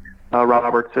back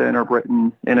Robertson or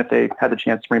Britton, and if they had the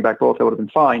chance to bring back both, it would have been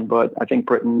fine. But I think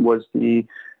Britton was the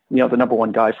number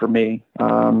one guy for me.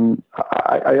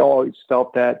 I always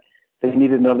felt that they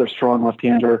needed another strong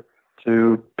left-hander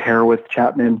to pair with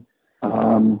Chapman.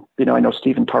 I know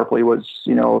Stephen Tarpley was,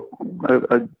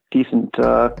 a decent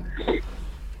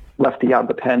lefty out of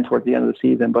the pen towards the end of the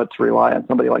season, but to rely on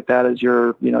somebody like that as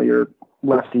your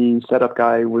lefty setup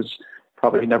guy was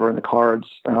probably never in the cards.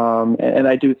 And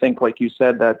I do think, like you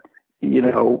said, that,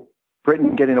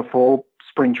 Britton getting a full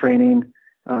spring training,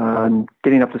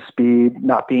 getting up to speed,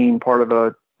 not being part of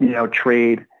a,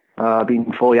 trade,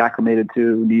 being fully acclimated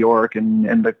to New York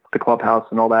and the clubhouse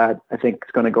and all that, I think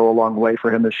it's going to go a long way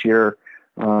for him this year.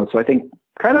 So I think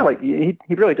kind of like he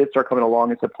really did start coming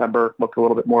along in September, looked a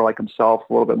little bit more like himself,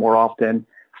 a little bit more often,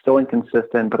 still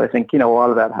inconsistent. But I think, a lot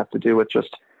of that has to do with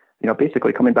just,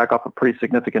 basically coming back off a pretty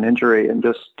significant injury and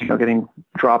just, getting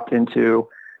dropped into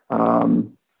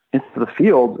the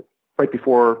field right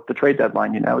before the trade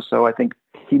deadline, So I think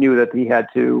he knew that he had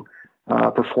to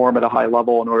perform at a high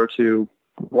level in order to,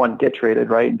 one, get traded,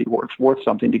 right, and be worth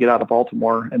something to get out of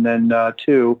Baltimore. And then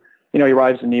two, he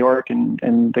arrives in New York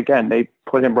and again, they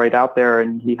put him right out there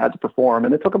and he had to perform.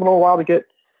 And it took him a little while to get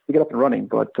up and running,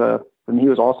 but he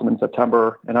was awesome in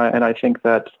September. And I think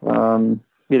that,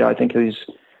 I think he's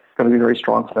going to be very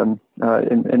strong for them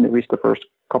in at least the first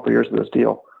couple of years of this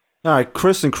deal. All right,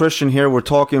 Chris and Christian here. We're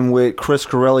talking with Chris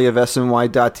Carelli of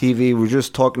SNY.TV. We're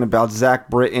just talking about Zach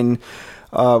Britton.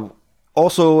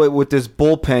 Also, with this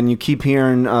bullpen, you keep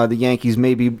hearing the Yankees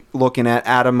maybe looking at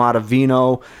Adam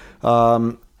Ottavino.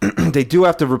 They do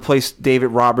have to replace David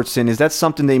Robertson. Is that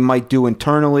something they might do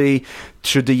internally?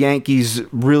 Should the Yankees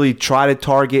really try to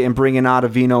target and bring in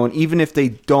Ottavino? And even if they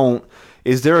don't,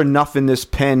 is there enough in this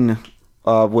pen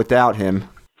without him?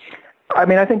 I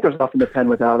mean, I think there's nothing to pen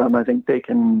without him. I think they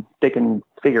can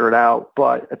figure it out.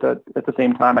 But at the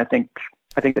same time, I think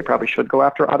they probably should go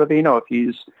after Ottavino if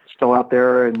he's still out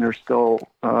there and they're still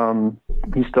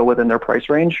he's still within their price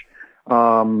range.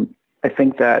 I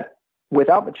think that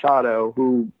without Machado,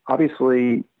 who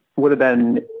obviously would have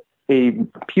been a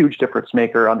huge difference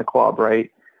maker on the club, right?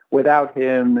 Without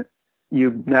him,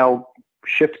 you now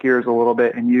shift gears a little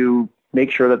bit and you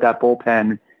make sure that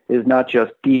bullpen is not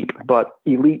just deep, but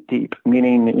elite deep,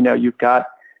 meaning, you've got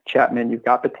Chapman, you've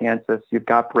got Betances, you've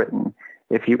got Britton.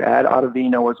 If you add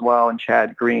Ottavino as well and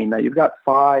Chad Green, now you've got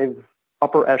 5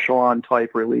 upper echelon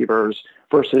type relievers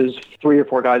versus 3 or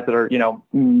 4 guys that are,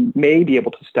 may be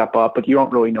able to step up, but you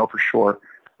don't really know for sure.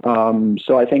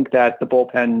 So I think that the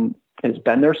bullpen has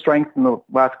been their strength in the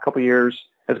last couple of years,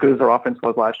 as good as their offense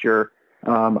was last year.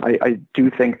 I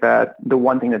do think that the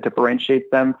one thing that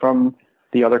differentiates them from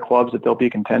the other clubs that they'll be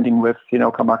contending with,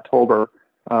 come October,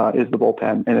 is the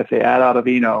bullpen. And if they add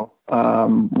Ottavino,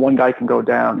 one guy can go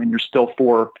down and you're still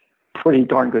 4 pretty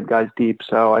darn good guys deep.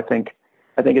 So I think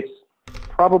it's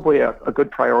probably a good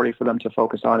priority for them to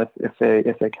focus on if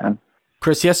they can.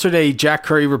 Chris, yesterday Jack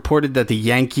Curry reported that the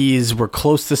Yankees were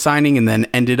close to signing and then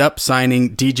ended up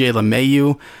signing DJ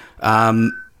LeMahieu.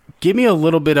 Give me a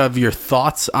little bit of your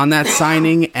thoughts on that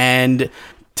signing and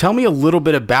tell me a little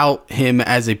bit about him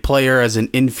as a player, as an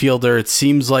infielder. It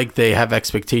seems like they have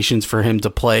expectations for him to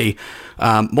play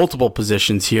multiple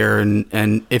positions here,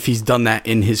 and if he's done that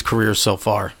in his career so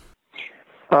far.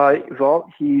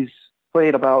 Well, he's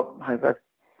played about, I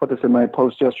put this in my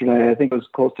post yesterday, I think it was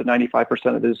close to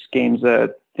 95% of his games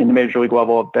in the Major League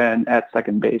level have been at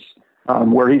second base,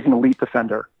 where he's an elite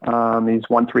defender. He's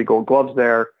won 3 Gold Gloves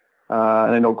there,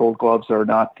 and I know Gold Gloves are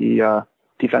not the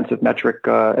defensive metric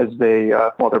as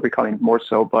they're becoming more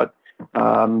so, but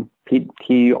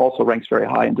he also ranks very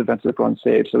high in defensive run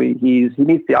saves. So he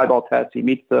meets the eyeball test. He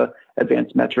meets the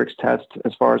advanced metrics test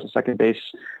as far as the second base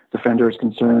defender is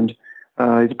concerned.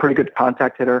 He's a pretty good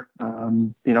contact hitter,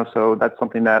 so that's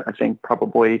something that I think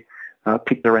probably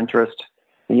piqued their interest.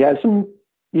 He has some,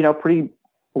 pretty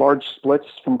large splits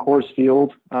from Coors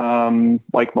Field,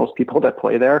 like most people that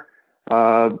play there.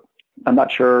 I'm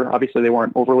not sure. Obviously, they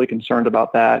weren't overly concerned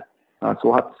about that. So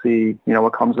we'll have to see,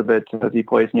 what comes of it as he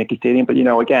plays in Yankee Stadium. But,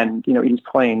 again, he's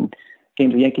playing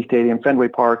games at Yankee Stadium, Fenway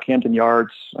Park, Camden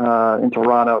Yards, in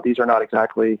Toronto. These are not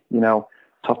exactly,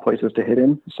 tough places to hit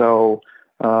in. So,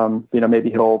 maybe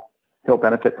he'll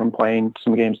benefit from playing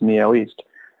some games in the AL East.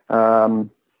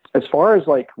 As far as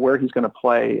like where he's going to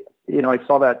play, I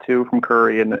saw that too from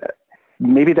Curry, and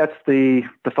maybe that's the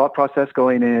thought process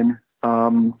going in.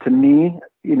 To me,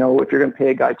 if you're going to pay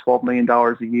a guy $12 million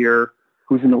a year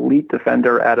who's an elite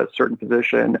defender at a certain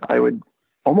position, I would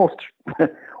almost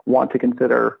want to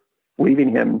consider leaving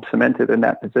him cemented in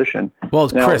that position. Well,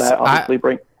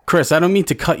 Chris, I don't mean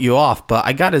to cut you off, but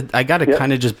I gotta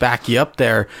kind of just back you up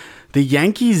there. The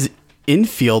Yankees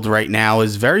infield right now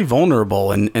is very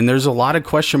vulnerable, and there's a lot of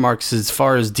question marks as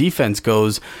far as defense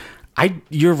goes.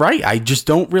 You're right. I just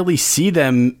don't really see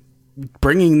them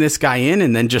bringing this guy in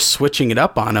and then just switching it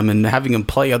up on him and having him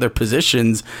play other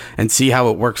positions and see how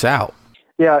it works out.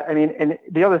 Yeah, I mean, and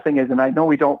the other thing is, and I know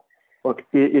we don't, look,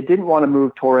 it didn't want to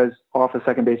move Torres off of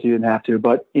second base. You didn't have to,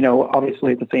 but,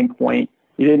 obviously at the same point,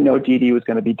 you didn't know Didi was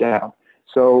going to be down.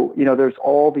 So, there's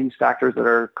all these factors that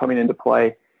are coming into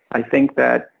play. I think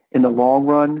that in the long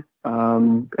run,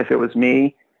 if it was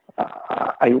me,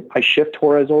 I shift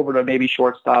Torres over to maybe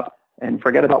shortstop and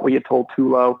forget about what you told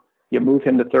Tulo. You move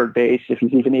him to third base if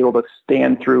he's even able to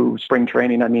stand through spring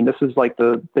training. I mean, this is like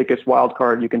the biggest wild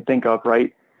card you can think of,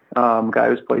 right? Guy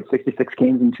who's played 66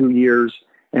 games in 2 years,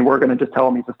 and we're going to just tell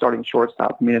him he's a starting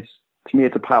shortstop. I mean, to me,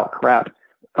 it's a pile of crap.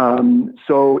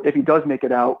 So if he does make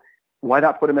it out, why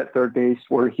not put him at third base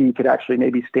where he could actually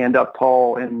maybe stand up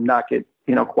tall and not get,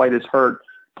 quite as hurt,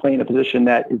 playing a position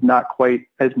that is not quite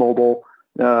as mobile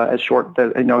as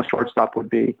shortstop would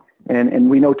be. And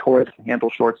we know Torres can handle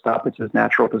shortstop. It's his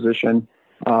natural position.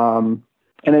 And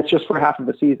it's just for half of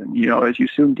the season. As you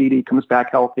assume Didi comes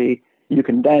back healthy, you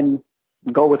can then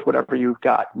go with whatever you've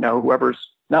got. Whoever's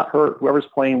not hurt, whoever's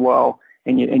playing well,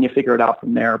 and you figure it out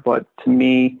from there. But to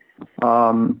me,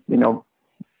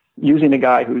 using a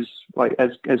guy who's like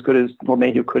as good as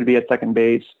LeMahieu could be at second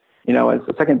base, as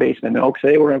a second baseman, and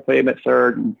say we're going to play him at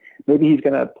third, and maybe he's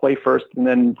going to play first, and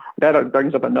then that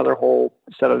brings up another whole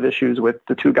set of issues with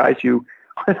the two guys you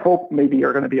hope maybe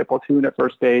are going to be a platoon at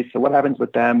first base. So what happens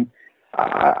with them?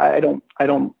 I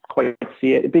don't quite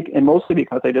see it, and mostly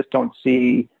because I just don't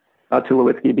see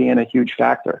Tulowitzki being a huge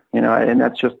factor, and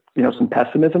that's just some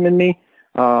pessimism in me.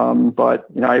 But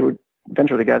I would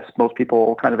venture to guess most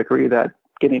people kind of agree that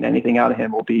getting anything out of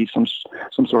him will be some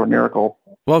sort of miracle.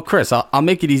 Well, Chris, I'll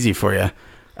make it easy for you.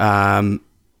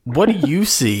 What do you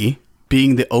see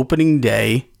being the opening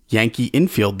day Yankee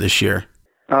infield this year?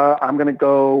 I'm going to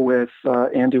go with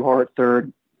Andujar at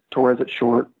third, Torres at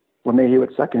short, LeMahieu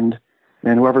at second,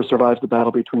 and whoever survives the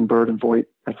battle between Bird and Voit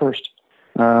at first.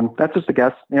 That's just a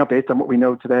guess, based on what we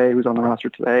know today, who's on the roster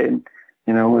today, and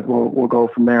we'll go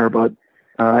from there. But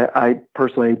I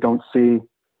personally don't see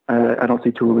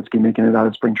Tulowitzki making it out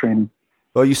of spring training.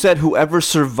 Well, you said whoever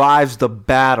survives the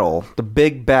battle, the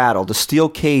big battle, the steel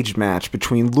cage match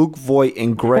between Luke Voit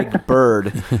and Greg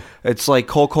Bird. It's like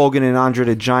Hulk Hogan and Andre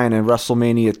the Giant in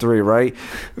WrestleMania 3, right?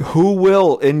 Who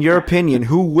will, in your opinion,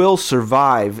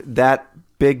 survive that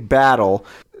big battle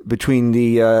between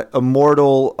the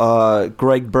immortal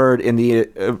Greg Bird and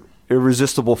the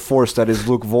irresistible force that is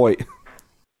Luke Voit?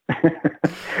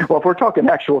 Well, if we're talking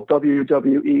actual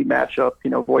WWE matchup,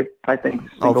 Voit, I think.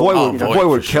 Voit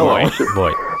would kill him.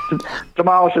 Voit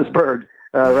demolishes Bird,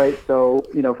 right? So,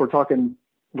 if we're talking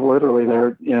literally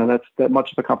there, that's that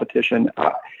much of a competition.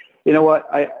 You know what?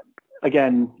 I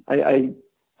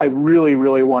really,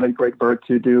 really wanted Greg Bird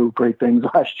to do great things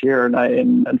last year,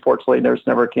 and unfortunately, there's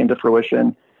never came to fruition.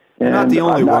 And you're not the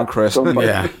only one, Chris.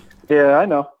 Yeah, I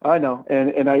know,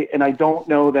 and I don't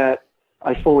know that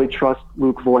I fully trust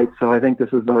Luke Voit, so I think this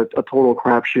is a total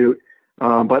crapshoot.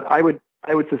 But I would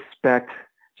suspect,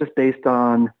 just based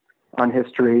on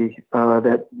history,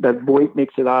 that Voit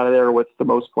makes it out of there with the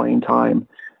most playing time.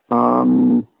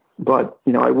 But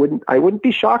I wouldn't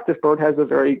be shocked if Bird has a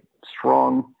very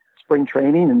strong spring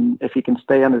training, and if he can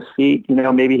stay on his feet,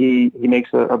 maybe he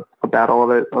makes a battle of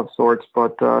it of sorts.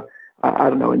 But I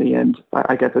don't know. In the end,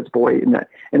 I guess it's Voit, and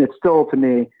it's still, to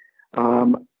me.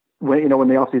 When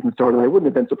the offseason started, I wouldn't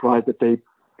have been surprised if they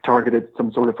targeted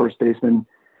some sort of first baseman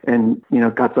and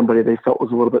got somebody they felt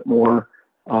was a little bit more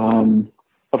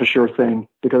of a sure thing,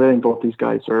 because I think both these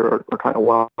guys are kind of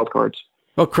wild cards.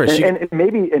 Well, Chris, and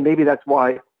maybe that's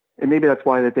why and maybe that's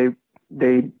why that they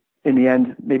in the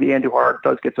end, maybe Andujar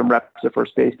does get some reps at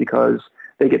first base because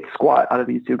they get squat out of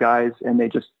these two guys and they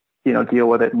just, deal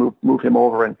with it, move him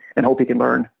over and hope he can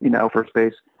learn, first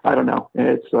base. I don't know.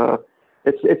 It's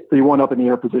the one up in the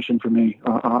air position for me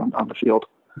on the field.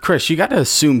 Chris, you got to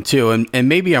assume too, and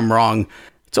maybe I'm wrong.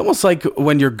 It's almost like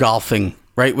when you're golfing,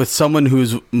 right, with someone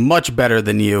who's much better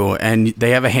than you and they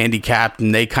have a handicap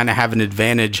and they kind of have an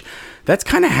advantage. That's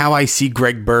kind of how I see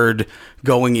Greg Bird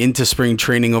going into spring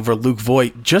training over Luke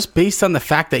Voit, just based on the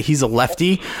fact that he's a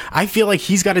lefty. I feel like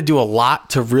he's got to do a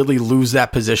lot to really lose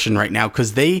that position right now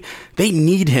because they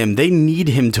need him. They need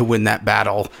him to win that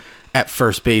battle at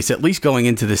first base, at least going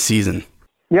into the season.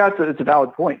 Yeah, it's a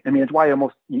valid point. I mean, it's why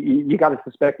you got to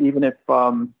suspect even if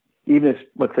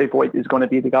let's say Voit is going to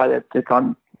be the guy that's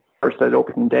on first at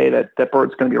opening day, that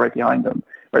Bird's going to be right behind him,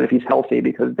 right? If he's healthy,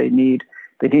 because they need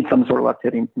some sort of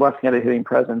left-handed hitting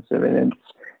presence. I mean,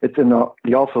 it's in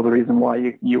also the reason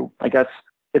why you I guess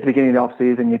at the beginning of the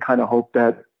offseason you kind of hope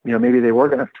that maybe they were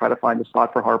going to try to find a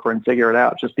spot for Harper and figure it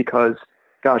out, just because,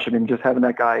 gosh, I mean, just having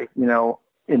that guy in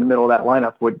the middle of that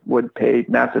lineup would pay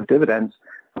massive dividends.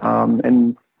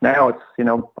 And now it's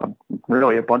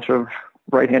really a bunch of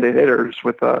right-handed hitters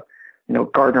with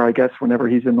Gardner, I guess, whenever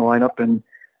he's in the lineup, and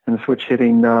switch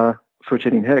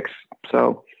hitting Hicks.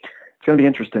 So it's going to be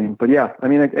interesting. But yeah, I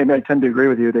mean, I tend to agree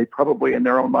with you. They probably in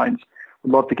their own minds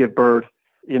would love to give Bird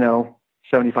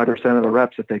 75% of the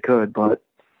reps if they could, but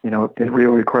it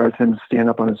really requires him to stand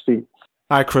up on his feet.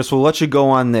 All right, Chris, we'll let you go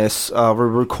on this. We're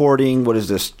recording, what is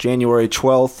this, January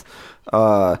 12th.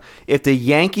 If the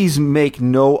Yankees make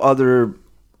no other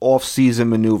off-season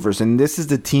maneuvers, and this is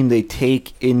the team they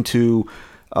take into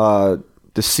the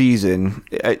season,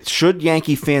 should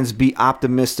Yankee fans be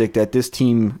optimistic that this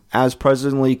team, as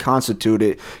presently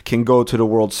constituted, can go to the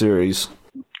World Series?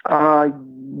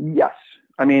 Yes.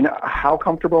 I mean, how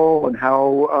comfortable and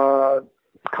how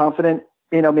confident,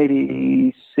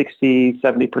 maybe 60,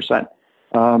 70%.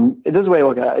 This is the way I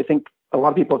look at it. I think a lot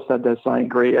of people have said this. I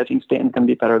agree. I think Stanton's going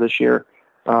to be better this year.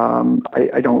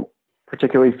 I don't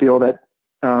particularly feel that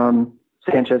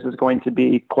Sanchez is going to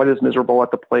be quite as miserable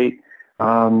at the plate.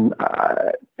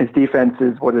 His defense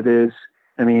is what it is.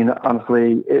 I mean,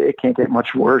 honestly, it can't get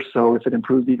much worse. So if it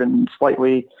improves even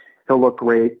slightly, he'll look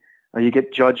great. You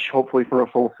get Judge hopefully for a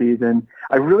full season.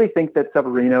 I really think that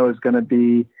Severino is going to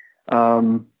be,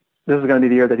 this is going to be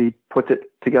the year that he puts it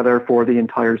together for the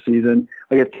entire season.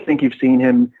 I think you've seen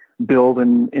him build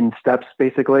in steps,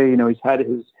 basically. He's had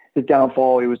his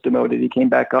downfall. He was demoted. He came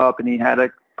back up and he had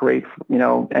a great,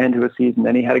 end to a season.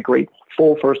 Then he had a great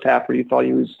full first half where you thought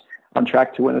he was on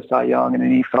track to win a Cy Young, and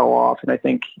then he fell off. And I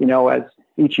think, as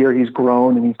each year he's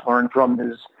grown and he's learned from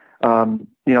his,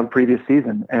 previous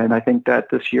season. And I think that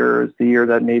this year is the year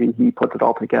that maybe he puts it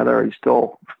all together. He's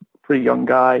still a pretty young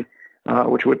guy,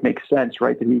 which would make sense,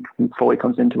 right? That he fully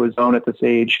comes into his own at this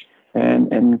age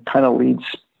and kind of leads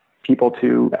people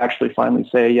to actually finally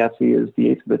say, yes, he is the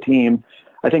ace of the team.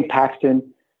 I think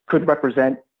Paxton could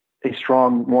represent a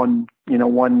strong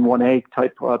 1A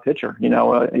type pitcher.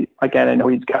 Again, I know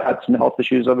he's got some health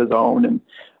issues of his own and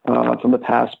from the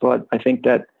past, but I think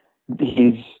that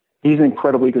he's an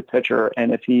incredibly good pitcher.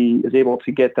 And if he is able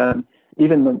to get them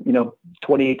even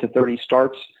 28 to 30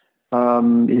 starts,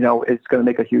 it's going to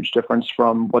make a huge difference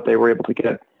from what they were able to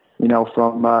get,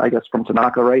 from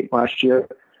Tanaka, right, last year.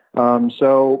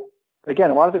 So again,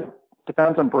 a lot of it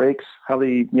depends on breaks, how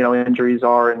the, injuries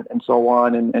are and so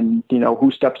on. And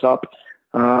who steps up,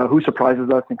 who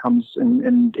surprises us and comes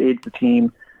and aids the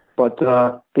team. But,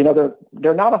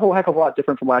 they're not a whole heck of a lot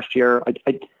different from last year.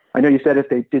 I know you said if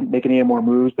they didn't make any more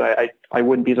moves, but I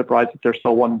wouldn't be surprised if there's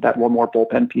still one more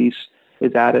bullpen piece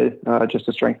is added just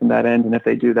to strengthen that end. And if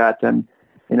they do that, then,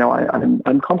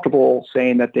 I'm comfortable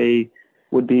saying that they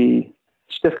would be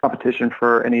stiff competition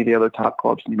for any of the other top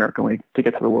clubs in the American League to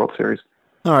get to the World Series.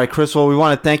 All right, Chris. Well, we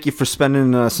want to thank you for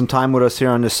spending some time with us here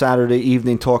on this Saturday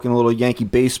evening talking a little Yankee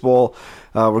baseball.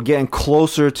 We're getting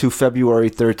closer to February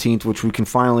 13th, which we can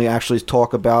finally actually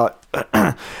talk about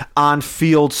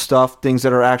on-field stuff, things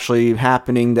that are actually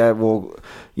happening that will,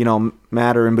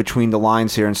 matter in between the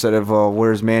lines here instead of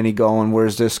where's Manny going,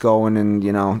 where's this going, and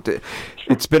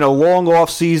it's been a long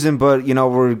off season, but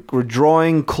we're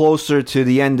drawing closer to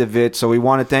the end of it. So we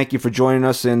want to thank you for joining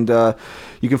us, and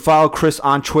you can follow Chris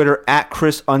on Twitter at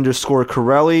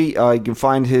Chris_Carelli. You can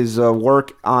find his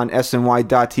work on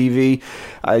SNY.TV.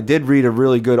 I did read a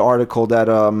really good article that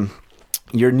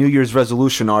your New Year's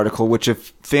resolution article, which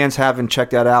if fans haven't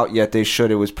checked that out yet, they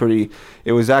should. It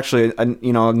was actually a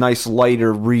nice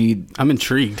lighter read. I'm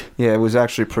intrigued. Yeah, it was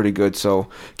actually pretty good. So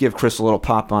give Chris a little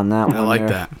pop on that one. I like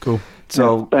that. Cool.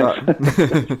 So,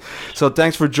 Thanks. so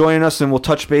thanks for joining us, and we'll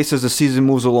touch base as the season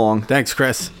moves along. Thanks,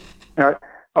 Chris. All right.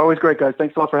 Always great, guys.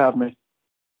 Thanks a lot for having me.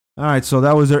 All right, so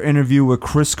that was our interview with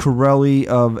Chris Carelli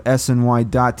of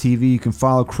SNY.TV. You can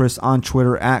follow Chris on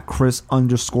Twitter at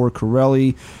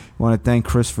Chris_Carelli. I want to thank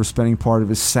Chris for spending part of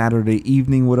his Saturday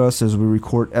evening with us as we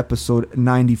record episode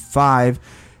 95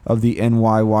 of the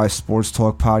NYY Sports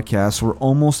Talk podcast. We're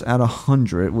almost at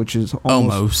 100, which is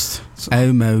almost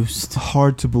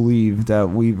hard to believe that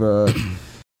we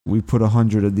put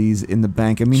 100 of these in the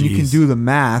bank. I mean, you can do the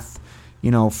math.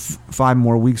 5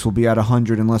 more weeks we'll be at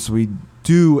 100 unless we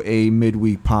do a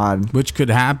midweek pod, which could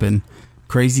happen.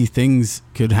 Crazy things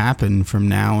could happen from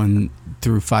now and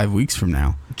through 5 weeks from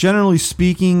now. Generally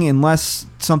speaking, unless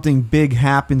something big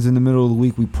happens in the middle of the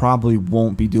week, we probably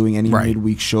won't be doing any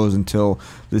midweek shows until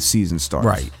the season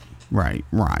starts. Right.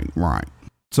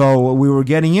 So we were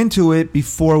getting into it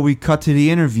before we cut to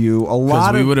the interview.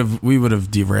 We would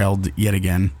have derailed yet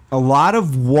again. A lot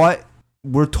of what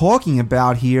we're talking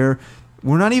about here,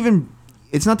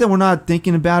 it's not that we're not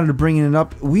thinking about it or bringing it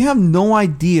up. We have no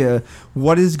idea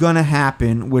what is going to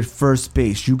happen with first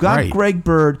base. You got Greg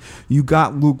Bird. You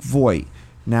got Luke Voit.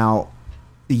 Now,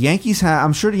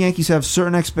 I'm sure the Yankees have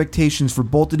certain expectations for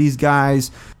both of these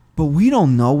guys, but we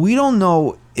don't know. We don't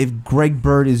know if Greg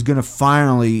Bird is going to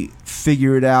finally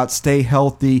figure it out, stay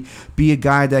healthy, be a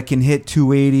guy that can hit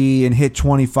 280 and hit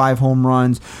 25 home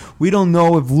runs. We don't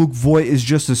know if Luke Voit is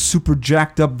just a super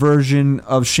jacked up version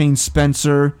of Shane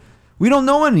Spencer. We don't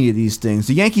know any of these things.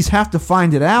 The Yankees have to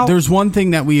find it out. There's one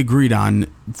thing that we agreed on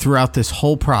throughout this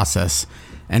whole process,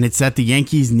 and it's that the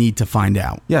Yankees need to find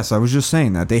out. Yes, I was just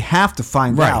saying that. They have to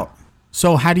find out.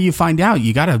 So how do you find out?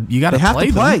 You gotta play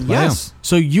them. Yes.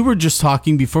 So you were just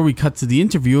talking before we cut to the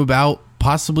interview about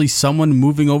possibly someone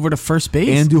moving over to first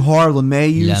base. Andujar,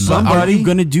 LeMahieu, somebody. Are you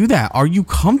going to do that? Are you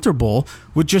comfortable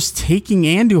with just taking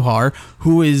Andujar,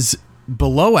 who is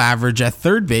below average at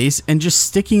third base, and just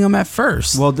sticking him at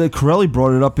first? Well, Carelli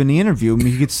brought it up in the interview. I mean,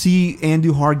 you could see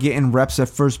Andujar getting reps at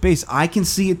first base. I can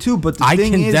see it too, but I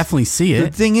can definitely see it.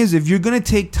 The thing is, if you're going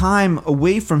to take time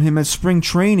away from him at spring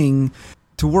training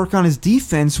to work on his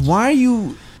defense, why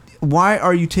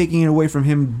are you taking it away from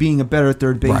him being a better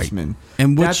third baseman?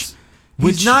 Right. And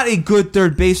he's not a good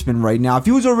third baseman right now. If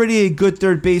he was already a good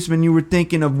third baseman, you were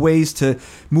thinking of ways to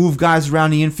move guys around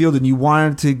the infield and you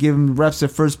wanted to give him reps at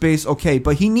first base, okay,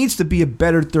 but he needs to be a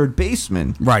better third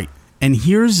baseman. Right. And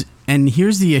here's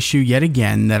the issue yet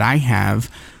again that I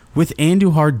have with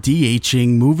Andujar DHing,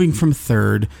 moving from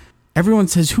third. Everyone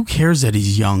says, who cares that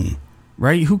he's young,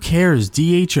 right? Who cares?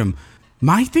 DH him.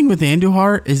 My thing with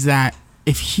Andujar is that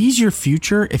if he's your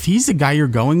future, if he's the guy you're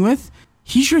going with,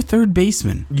 he's your third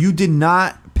baseman. You did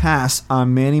not pass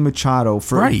on Manny Machado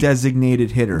for a designated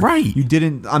hitter. Right. You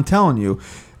didn't. I'm telling you.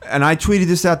 And I tweeted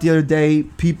this out the other day.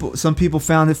 Some people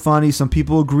found it funny. Some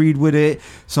people agreed with it.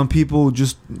 Some people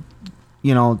just,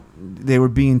 they were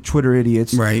being Twitter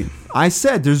idiots. Right. I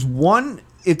said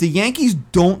if the Yankees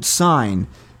don't sign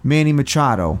Manny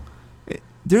Machado,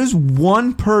 there's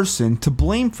one person to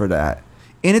blame for that,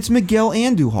 and it's Miguel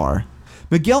Andujar.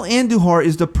 Miguel Andujar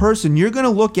is the person you're going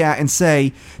to look at and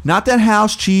say, not that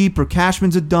Hal's cheap or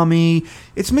Cashman's a dummy.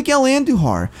 It's Miguel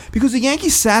Andujar. Because the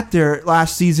Yankees sat there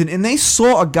last season and they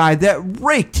saw a guy that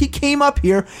raked. He came up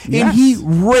here and he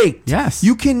raked. Yes.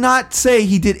 You cannot say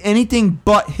he did anything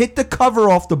but hit the cover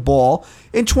off the ball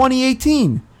in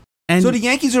 2018. And so the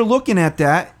Yankees are looking at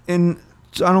that, and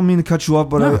I don't mean to cut you off,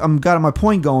 but I'm got my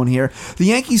point going here. The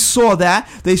Yankees saw that.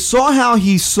 They saw how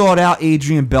he sought out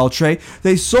Adrian Beltre.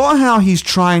 They saw how he's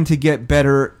trying to get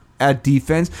better at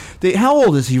defense. How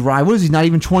old is he, Ryan? What is he, not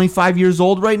even 25 years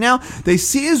old right now? They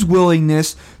see his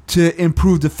willingness to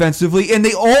improve defensively, and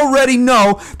they already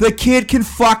know the kid can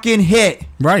fucking hit.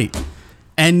 Right.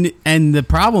 And the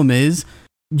problem is,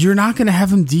 you're not going to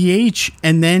have him DH,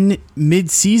 and then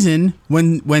mid-season,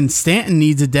 when Stanton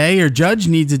needs a day or Judge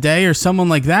needs a day or someone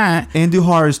like that.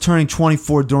 Andujar is turning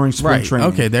 24 during spring training.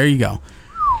 Okay, there you go.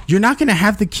 You're not going to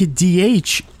have the kid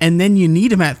DH, and then you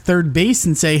need him at third base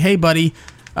and say, hey, buddy,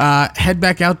 head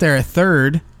back out there at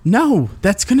third. No,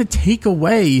 that's going to take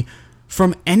away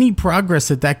from any progress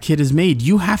that kid has made.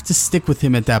 You have to stick with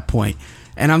him at that point.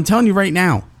 And I'm telling you right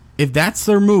now, if that's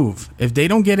their move, if they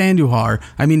don't get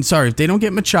if they don't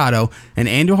get Machado and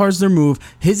Andujar's their move,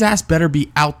 his ass better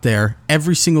be out there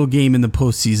every single game in the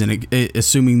postseason,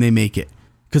 assuming they make it.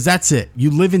 Because that's it.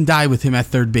 You live and die with him at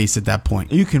third base at that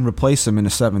point. You can replace him in the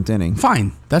seventh inning.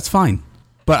 Fine. That's fine.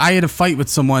 But I had a fight with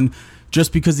someone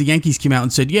just because the Yankees came out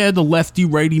and said, yeah, the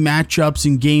lefty-righty matchups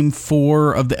in Game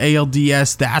 4 of the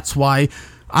ALDS, that's why.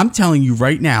 I'm telling you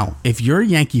right now, if you're a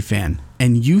Yankee fan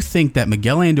and you think that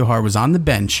Miguel Andujar was on the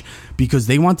bench because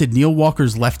they wanted Neil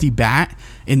Walker's lefty bat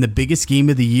in the biggest game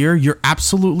of the year, you're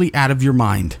absolutely out of your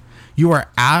mind. You are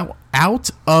out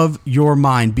of your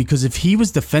mind, because if he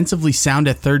was defensively sound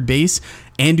at third base,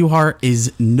 Andujar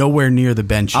is nowhere near the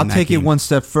bench. I'll take it one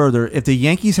step further. If the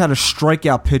Yankees had a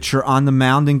strikeout pitcher on the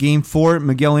mound in Game 4,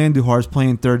 Miguel Andujar is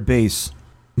playing third base.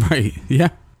 Right, yeah.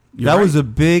 That was a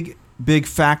big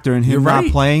factor in him not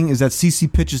playing, is that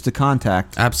CC pitches to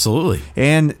contact. Absolutely.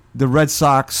 And the Red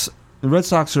Sox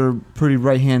are a pretty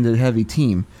right-handed heavy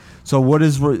team. So what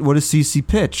does CC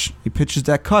pitch? He pitches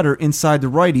that cutter inside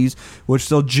the righties, which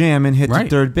they'll jam and hit to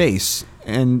third base.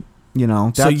 And,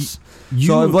 that's...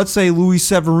 So if, let's say, Luis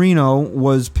Severino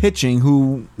was pitching,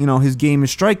 who, his game is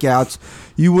strikeouts,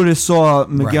 you would have saw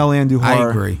Miguel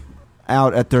Andujar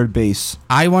out at third base.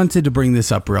 I wanted to bring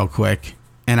this up real quick,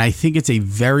 and I think it's a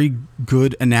very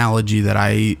good analogy that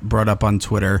I brought up on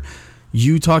Twitter.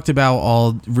 You talked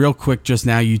about real quick just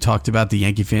now, you talked about the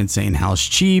Yankee fans saying how it's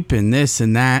cheap and this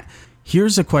and that.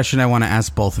 Here's a question I want to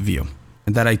ask both of you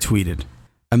that I tweeted.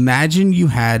 Imagine you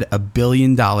had $1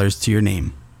 billion to your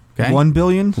name. Okay? 1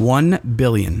 billion? 1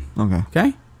 billion.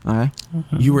 Okay? All right.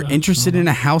 You were interested in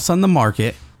a house on the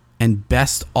market, and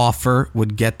best offer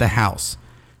would get the house.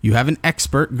 You have an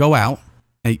expert go out,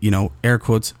 air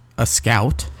quotes, a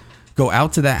scout, go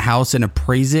out to that house and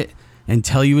appraise it and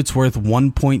tell you it's worth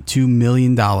 $1.2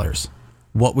 million.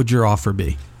 What would your offer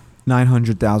be?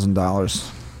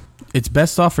 $900,000. Its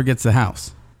best offer gets the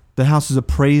house. The house is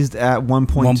appraised at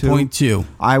 1.2.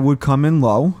 I would come in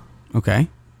low. Okay.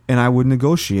 And I would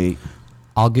negotiate.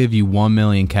 I'll give you $1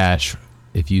 million cash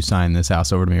if you sign this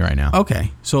house over to me right now.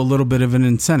 Okay. So a little bit of an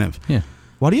incentive. Yeah.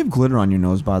 Why do you have glitter on your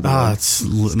nose, by the way? It's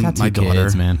my daughter,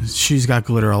 kids, man. She's got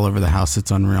glitter all over the house.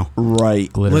 It's unreal.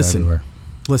 Right. Glitter everywhere.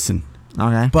 Listen.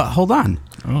 Okay. But hold on.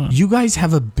 You guys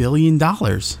have $1 billion.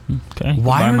 Okay.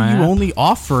 Why are you only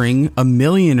offering $1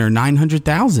 million or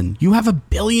 $900,000? You have $1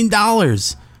 billion.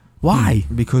 Why?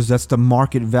 Because that's the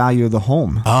market value of the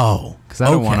home. Oh. Because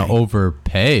I don't want to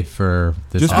overpay for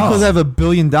this just house. Because I have $1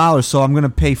 billion, so I'm going to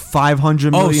pay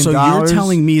 $500 million. Oh, so you're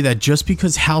telling me that just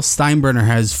because Hal Steinbrenner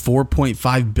has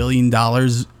 $4.5 billion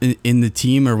in the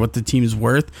team, or what the team is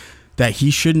worth, that he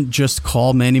shouldn't just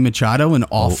call Manny Machado and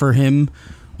offer him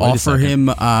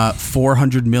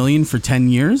 $400 million for 10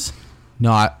 years?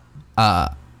 No,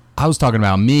 I was talking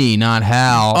about me, not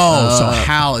Hal. Oh, so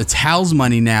Hal, it's Hal's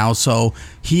money now, so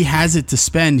he has it to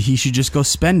spend. He should just go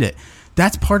spend it.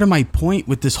 That's part of my point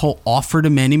with this whole offer to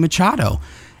Manny Machado.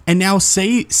 And now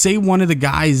say one of the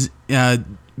guys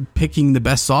picking the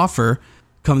best offer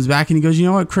comes back and he goes, you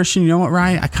know what, Christian, you know what,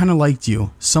 Ryan, I kind of liked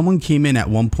you. Someone came in at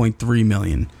 $1.3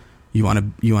 million. You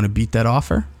want to beat that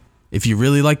offer? If you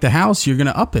really like the house, you're going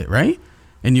to up it, right?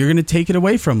 And you're going to take it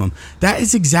away from them. That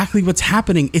is exactly what's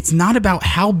happening. It's not about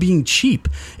Hal being cheap.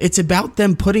 It's about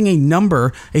them putting a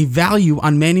number, a value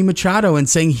on Manny Machado and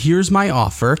saying, here's my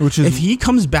offer. If he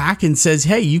comes back and says,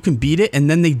 hey, you can beat it, and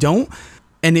then they don't,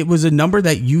 and it was a number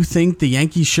that you think the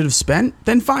Yankees should have spent,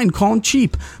 then fine, call them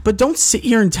cheap. But don't sit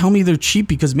here and tell me they're cheap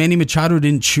because Manny Machado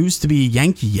didn't choose to be a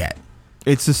Yankee yet.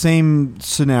 It's the same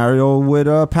scenario with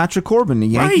Patrick Corbin. The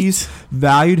Yankees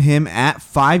valued him at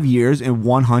 5 years and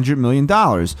 $100 million.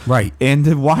 Right. And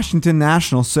the Washington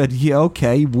Nationals said, yeah,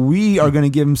 okay, we are going to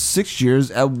give him 6 years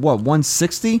at what,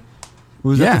 160?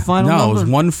 Was that the final number? No, it was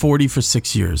 140 for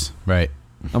 6 years. Right.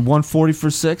 And 140 for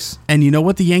 6? And you know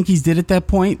what the Yankees did at that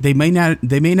point? They may not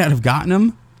have gotten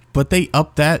him, but they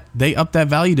upped that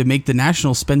value to make the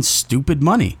Nationals spend stupid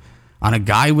money on a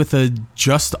guy with a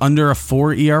just under a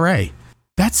 4 ERA.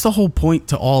 That's the whole point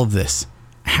to all of this.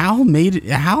 Hal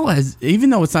has, even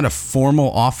though it's not a formal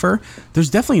offer,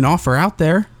 there's definitely an offer out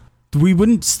there. We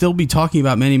wouldn't still be talking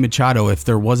about Manny Machado if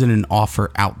there wasn't an offer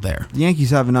out there. The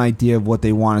Yankees have an idea of what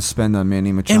they want to spend on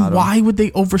Manny Machado. And why would they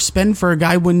overspend for a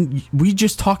guy when we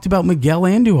just talked about Miguel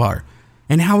Andujar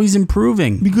and how he's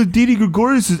improving? Because Didi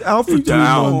Gregorius is out for 2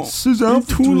 months.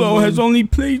 Tulo has only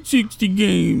played 60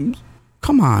 games.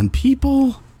 Come on,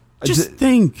 people. Just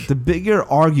think. The bigger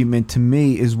argument to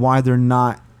me is why they're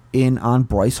not in on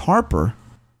Bryce Harper.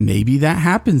 Maybe that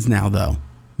happens now, though.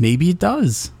 Maybe it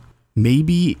does.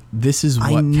 Maybe this is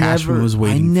what Cashman was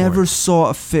waiting for. I never saw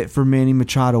a fit for Manny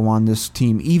Machado on this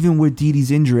team. Even with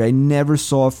Didi's injury, I never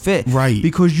saw a fit. Right.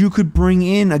 Because you could bring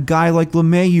in a guy like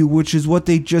LeMahieu, which is what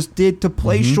they just did, to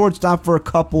play shortstop for a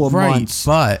couple of months.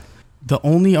 But the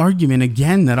only argument,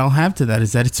 again, that I'll have to that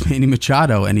is that it's Manny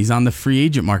Machado, and he's on the free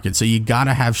agent market, so you got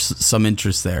to have some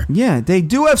interest there. Yeah, they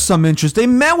do have some interest. They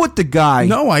met with the guy.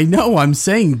 No, I know. I'm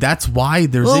saying that's why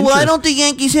there's interest. Why don't the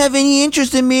Yankees have any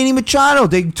interest in Manny Machado?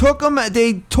 They took him.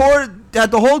 They tore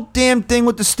at the whole damn thing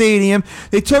with the stadium.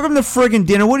 They took him to friggin'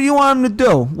 dinner. What do you want him to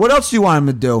do? What else do you want him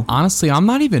to do? Honestly, I'm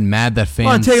not even mad that fans...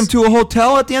 Want to take him to a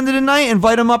hotel at the end of the night?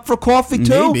 Invite him up for coffee,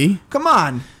 too? Maybe. Come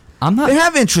on. I'm not They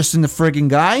have interest in the friggin'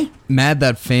 guy. mad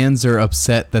that fans are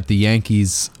upset that the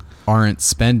Yankees aren't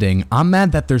spending. I'm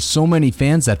mad that there's so many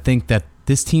fans that think that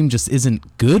this team just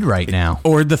isn't good right now.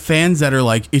 Or the fans that are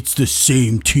like, it's the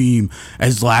same team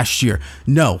as last year.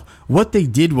 No. What they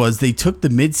did was they took the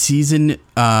midseason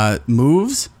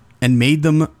moves and made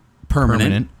them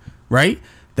permanent. Right?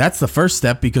 That's the first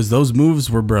step because those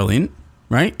moves were brilliant,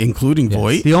 right? Including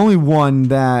Voit. The only one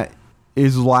that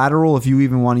is lateral, if you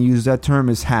even want to use that term,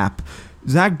 is Hap.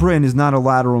 Zach Britton is not a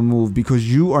lateral move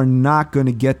because you are not going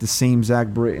to get the same Zach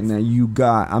Britton that you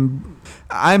got.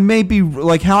 I may be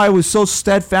like how I was so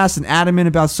steadfast and adamant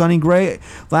about Sonny Gray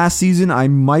last season. I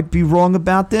might be wrong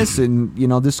about this, and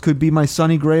this could be my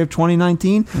Sonny Gray of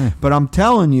 2019. But I'm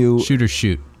telling you, Shoot or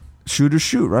shoot. shoot or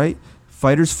shoot, right?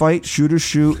 Fighters fight, shooters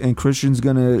shoot, and Christian's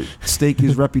gonna stake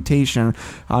his reputation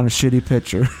on a shitty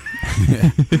pitcher.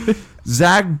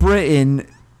 Zach Britton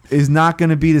is not going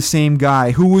to be the same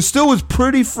guy who was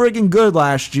pretty friggin' good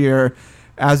last year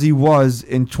as he was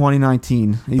in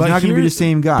 2019. He's not going to be the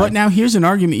same guy. But now here's an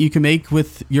argument you can make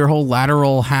with your whole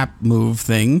lateral Hap move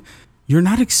thing. You're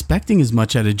not expecting as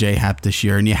much out of J Hap this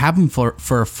year, and you have him for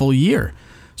a full year.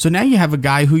 So now you have a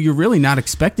guy who you're really not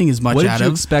expecting as much out of. What did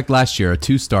you expect last year? A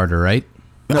 2-starter, right?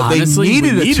 No, Honestly, they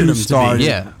needed we a two-starter.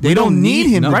 Yeah. They don't need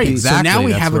him right. to be. So now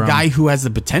we Exactly, have a that's guy where who has the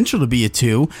potential to be a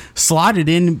 2, slotted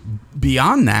in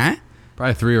beyond that,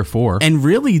 Probably 3 or 4. and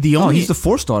really the only He's the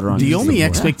 4-starter on the this only team.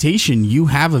 expectation you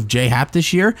have of J Hap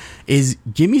this year is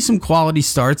give me some quality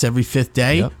starts every 5th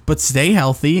day, Yep. but stay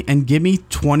healthy and give me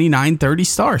 29, 30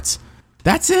 starts.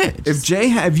 That's it. If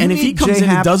he comes in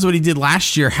and does what he did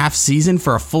last year, half season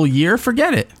for a full year,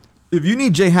 forget it. if you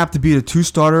need J Hap to be a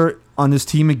 2-starter on this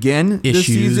team again this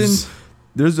Issues. season,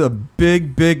 there's a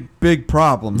big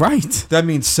problem. Right. That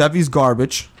means Sevy's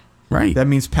garbage. Right. That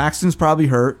means Paxton's probably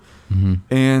hurt,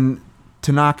 and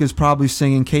Tanaka's probably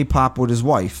singing K-pop with his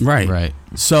wife. Right. Right.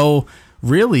 So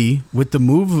really, with the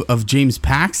move of James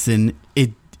Paxton,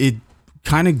 it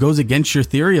kind of goes against your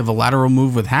theory of a lateral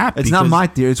move with Hap. It's not my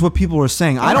theory. It's what people are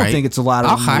saying. I don't think it's a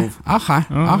lateral move.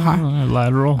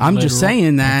 Lateral. I'm just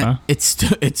saying that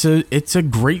Okay. it's a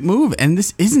great move, and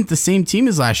this isn't the same team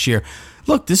as last year.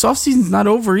 Look, this offseason's not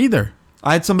over either.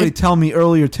 I had somebody tell me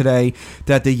earlier today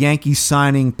that the Yankees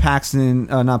signing Hap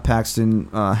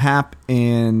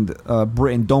and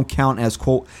Britton don't count as,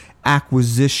 quote,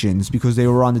 acquisitions because they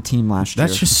were on the team last year.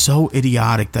 That's just so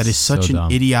idiotic. That is such So an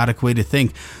dumb. idiotic way to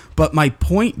think. But my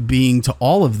point being to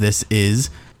all of this is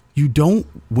you don't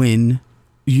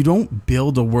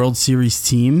build a World Series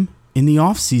team in the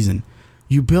offseason.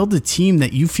 You build a team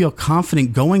that you feel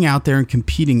confident going out there and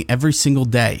competing every single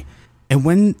day. And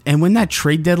when that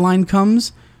trade deadline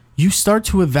comes, you start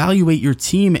to evaluate your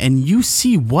team and you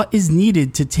see what is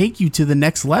needed to take you to the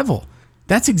next level.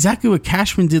 That's exactly what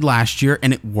Cashman did last year,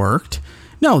 and it worked.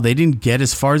 No, they didn't get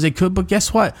as far as they could, but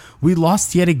guess what? We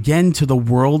lost yet again to the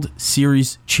World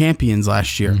Series champions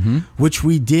last year, which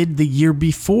we did the year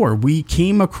before. We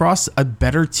came across a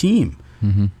better team.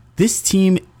 This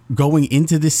team going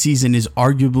into this season is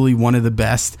arguably one of the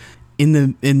best. In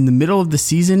the middle of the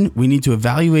season, we need to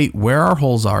evaluate where our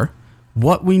holes are,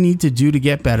 what we need to do to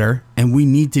get better, and we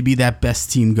need to be that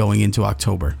best team going into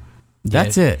October.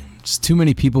 That's it. Just too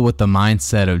many people with the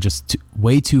mindset of just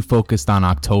way too focused on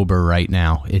October right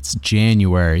now. It's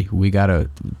January. We got to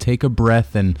take a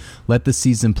breath and let the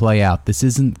season play out. This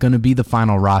isn't going to be the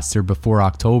final roster before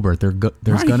October.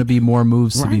 There's going to be more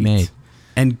moves to be made.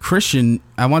 And Christian,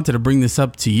 I wanted to bring this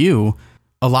up to you.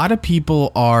 A lot of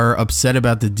people are upset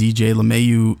about the DJ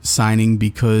LeMahieu signing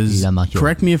because, LeMahieu.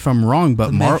 correct me if I'm wrong,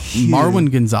 but LeMahieu.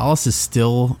 Marwin Gonzalez is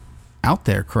still out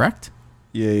there, correct?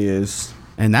 Yeah, he is.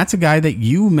 And that's a guy that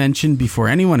you mentioned before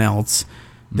anyone else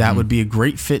that would be a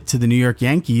great fit to the New York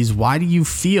Yankees. Why do you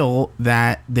feel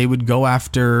that they would go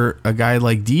after a guy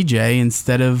like DJ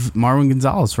instead of Marwin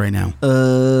Gonzalez right now?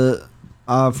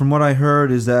 From what I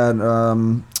heard is that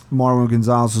Marwin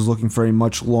Gonzalez is looking for a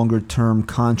much longer-term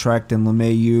contract than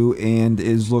LeMahieu and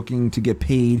is looking to get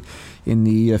paid in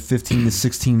the $15 to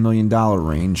 $16 million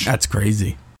range. That's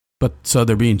crazy. But so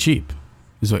they're being cheap,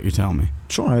 is what you're telling me.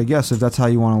 Sure, I guess, if that's how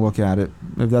you want to look at it.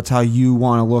 If that's how you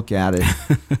want to look at it.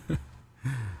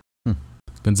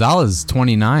 Gonzalez is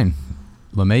 29.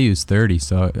 LeMahieu's 30,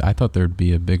 so I thought there'd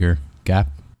be a bigger gap.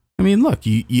 I mean, look,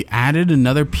 you added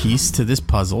another piece to this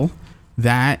puzzle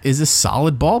that is a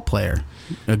solid ball player.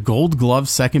 A Gold Glove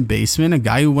second baseman, a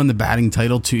guy who won the batting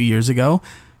title 2 years ago.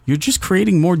 You're just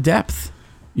creating more depth.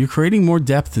 You're creating more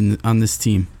depth on this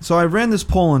team. So I ran this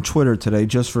poll on Twitter today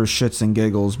just for shits and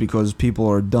giggles because people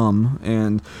are dumb,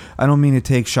 and I don't mean to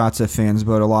take shots at fans,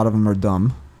 but a lot of them are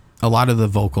dumb. A lot of the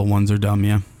vocal ones are dumb,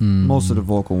 yeah. Most of the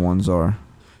vocal ones are.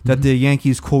 That the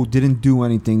Yankees, quote, didn't do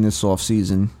anything this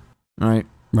offseason, right?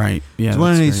 Right, yeah. It's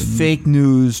one of that's these right. fake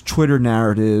news Twitter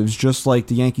narratives, just like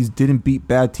the Yankees didn't beat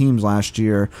bad teams last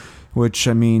year, which,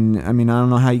 I mean, I don't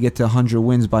know how you get to 100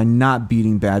 wins by not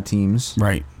beating bad teams.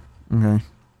 Right. Okay.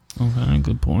 Okay,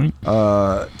 good point.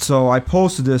 So I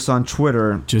posted this on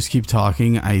Twitter. Just keep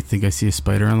talking. I think I see a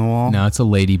spider on the wall. No, it's a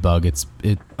ladybug.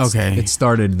 Okay. It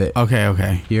started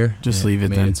Okay. here. Just and leave it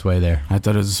made then. its way there. I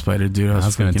thought it was a spider, dude. I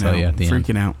was going to freaking tell out. you at the end.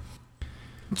 Freaking out.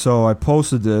 So I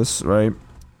posted this, right?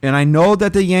 And I know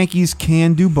that the Yankees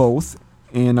can do both.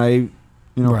 And I,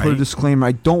 put a Right. disclaimer.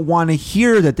 I don't want to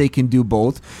hear that they can do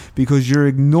both because you're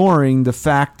ignoring the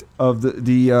fact of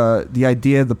the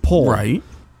idea of the poll. Right.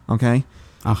 Okay?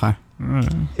 Okay.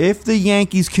 If the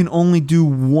Yankees can only do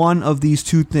one of these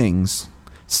two things,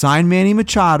 sign Manny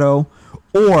Machado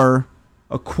or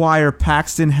acquire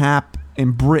Paxton, Happ,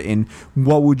 and Britton,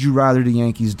 what would you rather the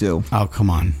Yankees do? Oh, come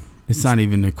on. It's not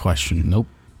even a question. Nope.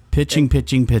 Pitching.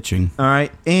 All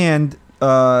right. And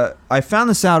I found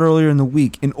this out earlier in the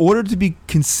week. In order to be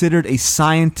considered a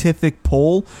scientific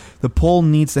poll, the poll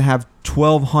needs to have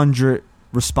 1,200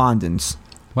 respondents.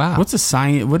 Wow. What's a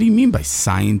science? What do you mean by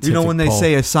scientific? You know when they poll?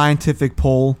 say a scientific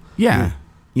poll? Yeah.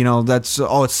 That's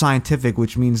it's scientific,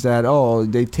 which means that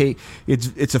they take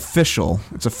it's official.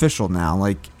 It's official now.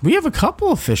 Like We have a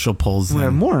couple official polls. we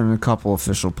have Then. more than a couple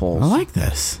official polls. I like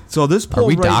this. So this poll Are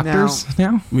we right doctors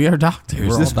now? We are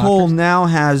doctors. This poll now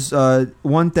has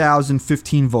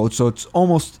 1,015 votes, so it's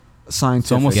almost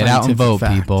scientific. almost Get out and Scientific vote,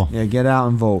 fact. people. Yeah, get out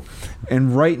and vote.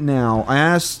 And right now,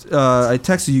 I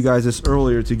texted you guys this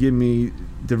earlier to give me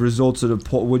the results of the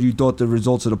poll, what you thought the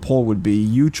results of the poll would be.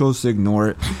 You chose to ignore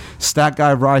it. Stat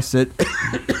Guy Rice said,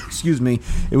 excuse me,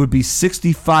 it would be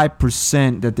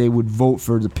 65% that they would vote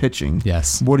for the pitching.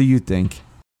 Yes. What do you think?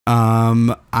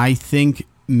 I think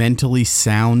mentally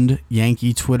sound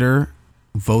Yankee Twitter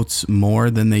votes more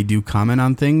than they do comment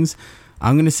on things.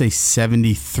 I'm going to say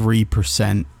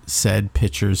 73% said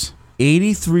pitchers.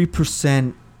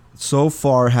 83% so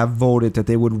far have voted that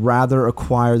they would rather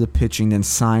acquire the pitching than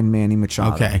sign Manny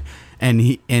Machado. Okay.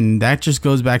 And that just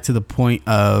goes back to the point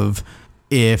of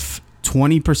if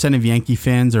 20% of Yankee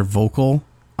fans are vocal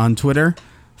on Twitter,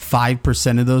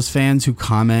 5% of those fans who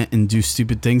comment and do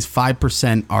stupid things,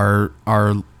 5%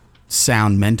 are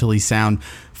sound, mentally sound.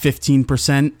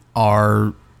 15%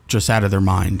 are just out of their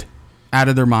mind. Out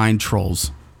of their mind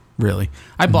trolls. Really.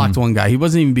 I blocked one guy. He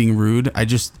wasn't even being rude.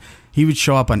 He would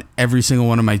show up on every single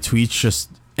one of my tweets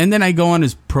and then I go on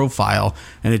his profile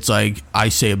and it's like I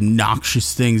say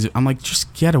obnoxious things. I'm like,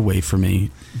 just get away from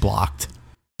me. Blocked.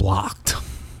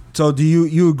 So do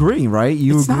you agree, right?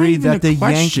 You It's not agree even that a the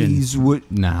question. Yankees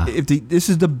would Nah. this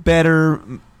is the better.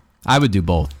 I would do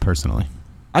both, personally.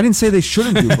 I didn't say they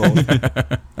shouldn't do both.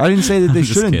 I didn't say that they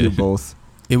just shouldn't do kidding. both.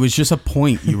 It was just a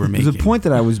point you were It making. was a point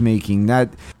that I was making that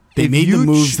They if made you the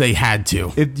moves they had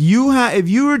to. If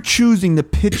you were choosing the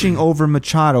pitching over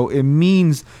Machado, it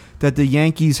means that the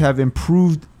Yankees have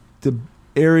improved the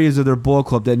areas of their ball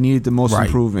club that needed the most Right.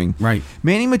 improving. Right.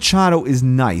 Manny Machado is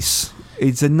nice.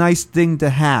 It's a nice thing to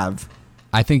have.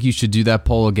 I think you should do that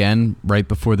poll again right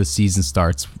before the season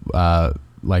starts,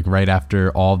 like right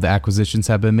after all of the acquisitions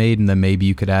have been made, and then maybe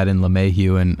you could add in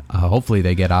LeMahieu, and hopefully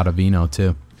they get Ottavino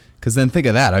too. Because then think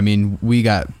of that. I mean, we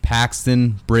got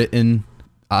Paxton, Britton,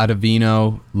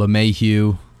 Ottavino,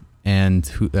 LeMahieu, and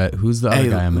who's the other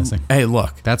guy I'm missing? Hey,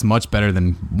 look. That's much better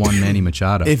than one Manny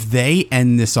Machado. If they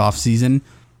end this offseason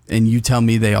and you tell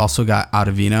me they also got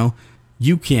Ottavino,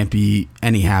 you can't be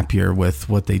any happier with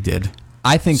what they did.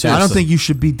 I think I don't think you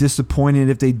should be disappointed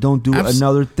if they don't do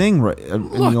another thing right in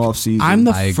the offseason. I'm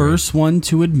the I agree. first one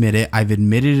to admit it. I've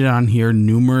admitted it on here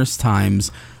numerous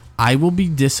times. I will be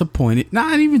disappointed.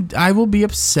 I will be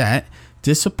upset,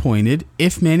 disappointed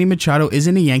if Manny Machado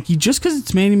isn't a Yankee just because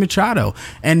it's Manny Machado.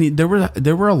 And there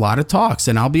were a lot of talks,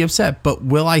 and I'll be upset. But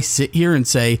will I sit here and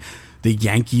say the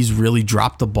Yankees really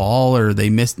dropped the ball or they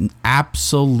missed?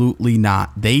 Absolutely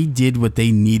not. They did what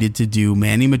they needed to do.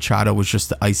 Manny Machado was just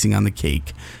the icing on the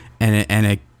cake,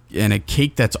 and a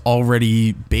cake that's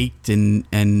already baked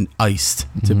and iced.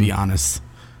 To be honest,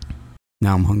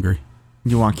 now I'm hungry.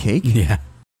 You want cake? Yeah.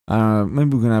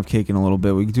 Maybe we're going to have cake in a little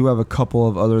bit. We do have a couple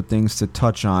of other things to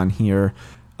touch on here.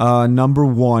 Number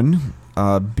one,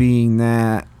 being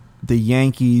that the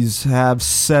Yankees have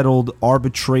settled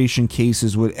arbitration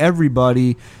cases with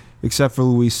everybody except for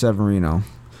Luis Severino.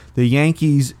 The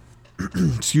Yankees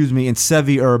excuse me, and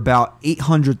Sevy are about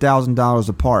 $800,000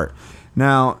 apart.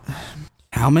 Now,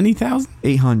 how many thousand?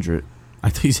 800. I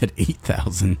thought you said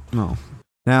 8,000. No.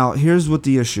 Now, here's what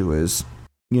the issue is.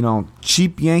 You know,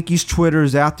 cheap Yankees Twitter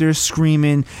is out there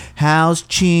screaming, "How's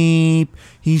cheap?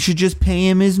 He should just pay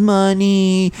him his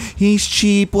money. He's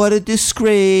cheap. What a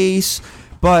disgrace."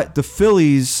 But the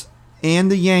Phillies and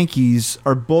the Yankees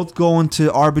are both going to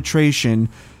arbitration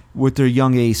with their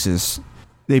young aces.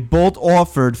 They both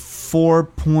offered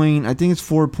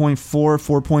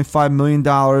 $4.5 million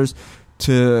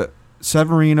to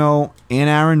Severino and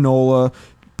Aaron Nola.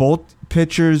 Both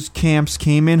pitchers' camps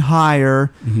came in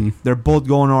higher. Mm-hmm. They're both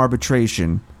going to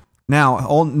arbitration.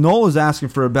 Now, Nola's asking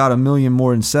for about $1 million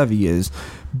more than Sevy is.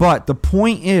 But the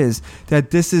point is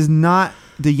that this is not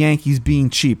the Yankees being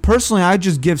cheap. Personally, I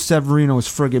just give Severino his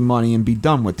friggin' money and be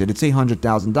done with it. It's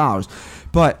 $800,000.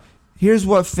 But here's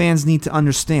what fans need to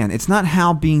understand. It's not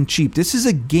Hal being cheap. This is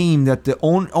a game that the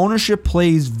ownership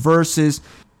plays versus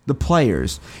the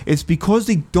players. It's because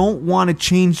they don't want to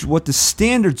change what the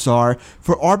standards are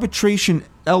for arbitration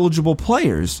eligible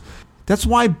players. That's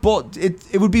why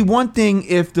it would be one thing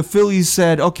if the Phillies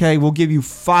said, okay, we'll give you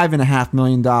 $5.5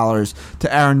 million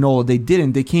to Aaron Nola. They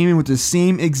didn't. They came in with the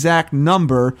same exact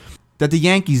number that the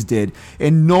Yankees did.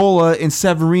 And Nola and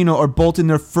Severino are both in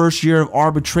their first year of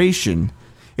arbitration.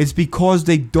 It's because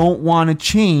they don't want to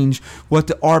change what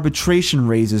the arbitration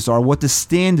raises are, what the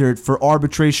standard for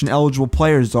arbitration eligible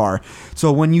players are.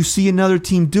 So when you see another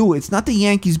team do it, it's not the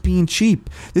Yankees being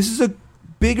cheap. This is a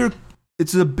bigger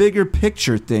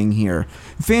picture thing here.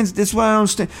 Fans, this is what I don't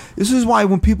understand. This is why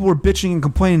when people were bitching and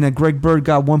complaining that Greg Bird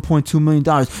got $1.2 million,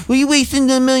 what are you wasting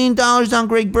 $1 million on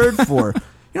Greg Bird for?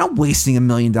 You're not wasting $1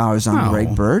 million on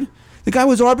Greg Bird. The guy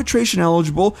was arbitration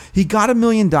eligible. He got $1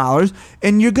 million,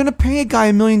 and you're going to pay a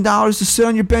guy $1 million to sit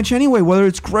on your bench anyway, whether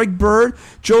it's Greg Bird,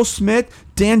 Joe Smith,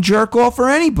 Dan Jerkoff, or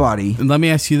anybody. And let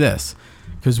me ask you this,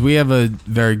 because we have a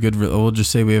very good, we'll just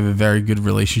say we have a very good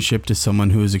relationship to someone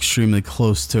who is extremely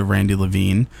close to Randy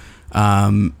Levine,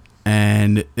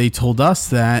 and they told us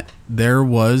that there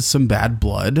was some bad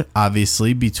blood,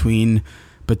 obviously, between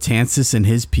Betances and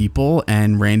his people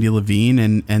and Randy Levine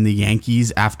and the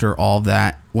Yankees after all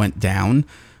that went down.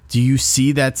 Do you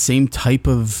see that same type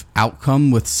of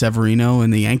outcome with Severino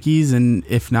and the Yankees? And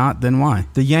if not, then why?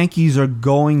 The Yankees are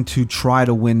going to try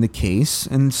to win the case,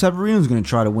 and Severino's going to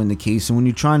try to win the case. And when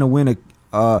you're trying to win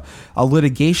a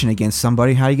litigation against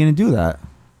somebody, how are you going to do that?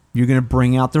 You're going to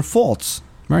bring out their faults.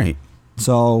 Right.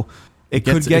 So it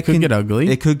could get ugly.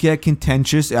 It could get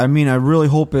contentious. I mean, I really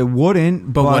hope it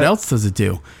wouldn't. But what else does it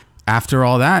do? After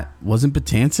all that, wasn't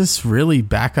Betances really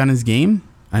back on his game?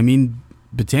 I mean,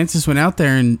 Betances went out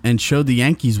there and showed the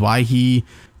Yankees why he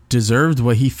deserved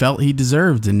what he felt he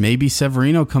deserved. And maybe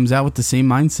Severino comes out with the same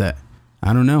mindset.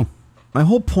 I don't know. My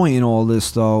whole point in all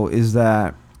this, though, is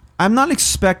that I'm not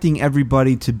expecting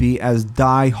everybody to be as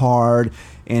diehard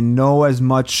and know as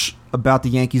much about the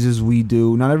Yankees as we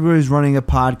do. Not everybody's running a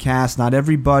podcast. Not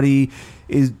everybody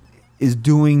is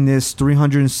doing this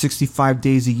 365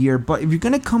 days a year. But if you're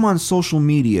going to come on social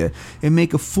media and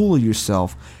make a fool of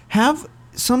yourself, have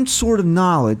some sort of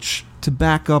knowledge to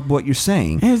back up what you're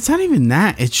saying. And it's not even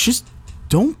that. It's just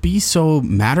don't be so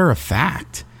matter of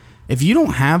fact. If you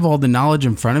don't have all the knowledge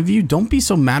in front of you, don't be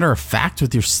so matter of fact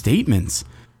with your statements.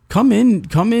 Come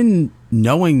in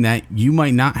knowing that you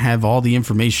might not have all the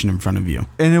information in front of you.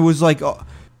 And it was like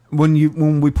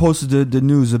when we posted the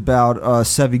news about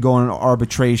Sevy going to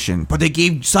arbitration, but they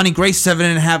gave Sonny Gray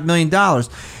 $7.5 million.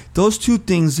 Those two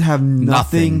things have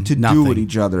nothing to do with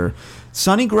each other.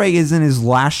 Sonny Gray is in his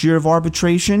last year of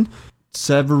arbitration.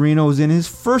 Severino is in his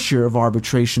first year of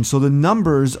arbitration. So the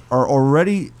numbers are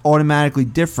already automatically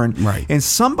different. Right. And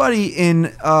somebody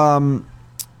in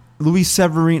Luis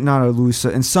Severino,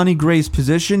 in Sonny Gray's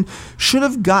position should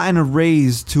have gotten a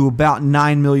raise to about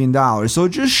 $9 million. So it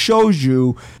just shows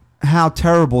you how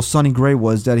terrible Sonny Gray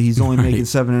was that he's only making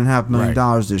 $7.5 million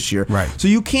this year. Right. So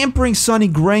you can't bring Sonny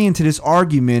Gray into this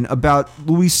argument about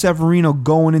Luis Severino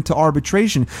going into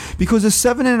arbitration because the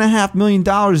 $7.5 million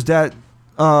that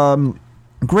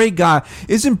Gray got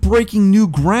isn't breaking new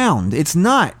ground. It's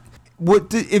not.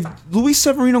 If Luis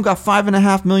Severino got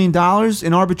 $5.5 million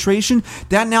in arbitration,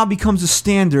 that now becomes a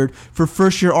standard for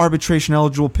first-year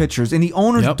arbitration-eligible pitchers, and the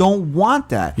owners don't want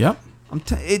that. Yep.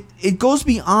 It goes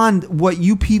beyond what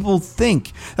you people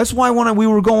think. That's why when we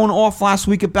were going off last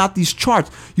week about these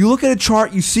charts, you look at a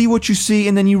chart, you see what you see,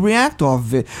 and then you react off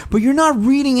of it. But you're not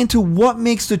reading into what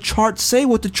makes the chart say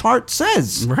what the chart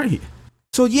says. Right.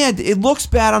 So, yeah, it looks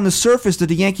bad on the surface that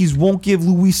the Yankees won't give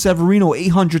Luis Severino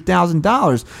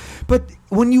 $800,000. But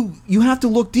when you have to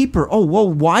look deeper,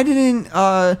 why didn't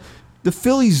the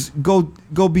Phillies go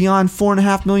beyond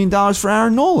 $4.5 million for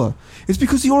Aaron Nola? It's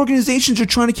because the organizations are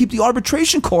trying to keep the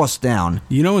arbitration costs down.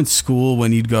 You know, in school,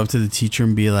 when you'd go up to the teacher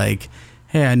and be like,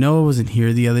 hey, I know I wasn't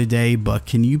here the other day, but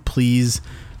can you please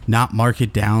not mark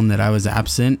it down that I was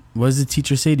absent? What does the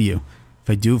teacher say to you? If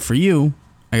I do it for you,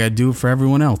 I got to do it for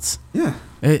everyone else. Yeah.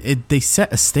 They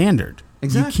set a standard.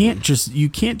 Exactly. You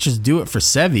can't just do it for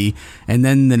Sevy, and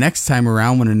then the next time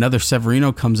around when another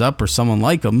Severino comes up or someone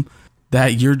like him,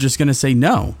 that you're just going to say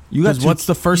no. What's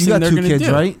the first thing they're going to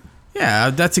do? Right? Yeah,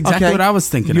 that's exactly what I was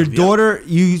thinking. Your daughter,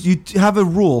 you have a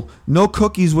rule: no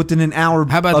cookies within an hour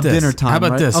of dinner time. How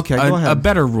about right? this? Okay, go ahead. A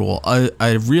better rule,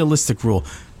 a realistic rule: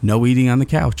 no eating on the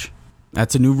couch.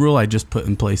 That's a new rule I just put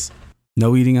in place.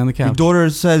 No eating on the couch. Your daughter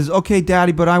says, "Okay,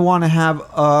 Daddy, but I want to have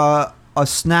a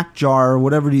snack jar or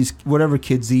whatever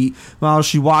kids eat while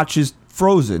she watches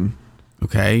Frozen."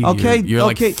 Okay. You're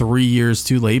like 3 years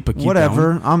too late, but keep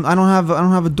whatever. going. I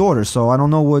don't have a daughter, so I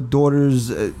don't know what daughters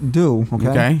do.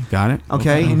 Okay, got it.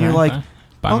 Okay, and you're like,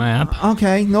 buy my app.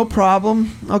 Okay, no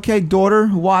problem. Okay, daughter,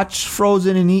 watch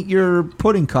Frozen and eat your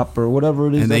pudding cup or whatever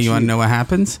it is. And then you want to know what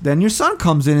happens? Then your son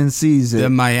comes in and sees it.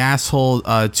 Then my asshole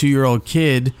 2-year-old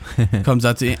kid comes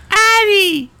up to me,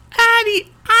 Addie, I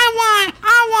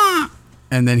want.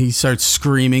 And then he starts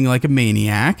screaming like a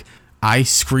maniac. I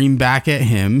scream back at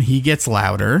him. He gets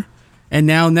louder. And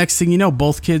now, next thing you know,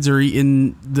 both kids are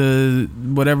eating their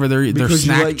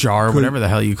snack jar, whatever the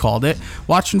hell you called it,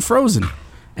 watching Frozen.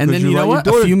 And then, you know what?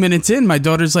 A few minutes in, my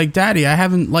daughter's like, Daddy, I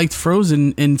haven't liked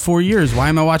Frozen in 4 years. Why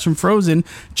am I watching Frozen?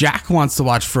 Jack wants to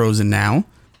watch Frozen now.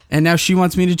 And now she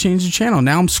wants me to change the channel.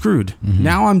 Now I'm screwed. Mm-hmm.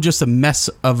 Now I'm just a mess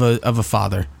of a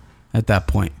father at that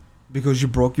point. Because you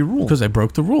broke your rule. Because I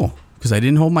broke the rule. Because I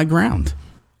didn't hold my ground.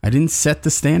 I didn't set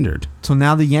the standard. So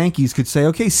now the Yankees could say,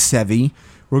 okay, Sevy,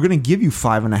 we're going to give you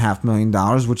 $5.5 million,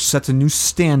 which sets a new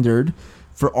standard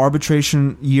for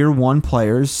arbitration year one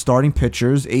players, starting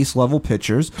pitchers, ace-level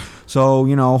pitchers. So,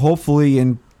 hopefully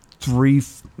in 3,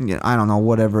 I don't know,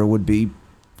 whatever it would be,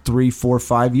 3, 4,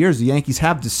 5 years, the Yankees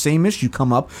have the same issue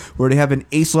come up where they have an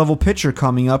ace-level pitcher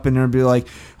coming up and they'll be like,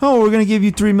 oh, we're going to give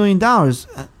you $3 million.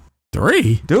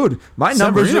 3? Dude, my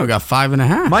numbers Severino got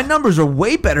 5.5. My numbers are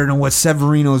way better than what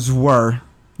Severino's were.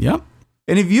 Yep.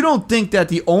 And if you don't think that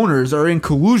the owners are in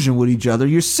collusion with each other,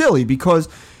 you're silly, because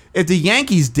if the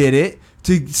Yankees did it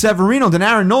to Severino, then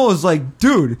Aaron Nola's like,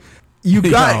 dude, you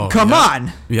got it. Come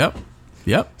on. Yep.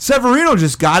 Severino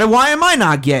just got it. Why am I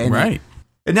not getting it?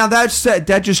 And now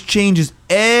that just changes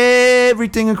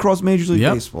everything across Major League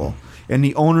Baseball. And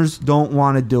the owners don't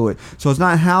want to do it. So it's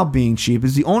not Hal being cheap.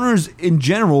 It's the owners in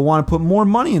general want to put more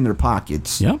money in their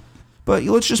pockets. Yep. But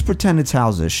let's just pretend it's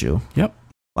Hal's issue. Yep.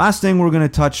 Last thing we're going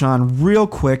to touch on real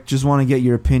quick, just want to get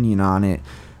your opinion on it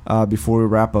before we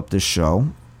wrap up this show,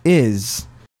 is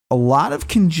a lot of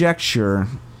conjecture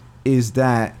is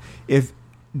that if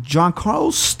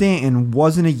Giancarlo Stanton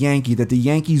wasn't a Yankee, that the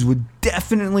Yankees would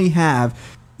definitely have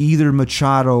either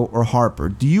Machado or Harper.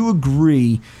 Do you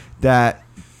agree that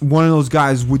one of those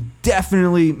guys would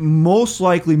definitely, most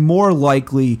likely, more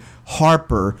likely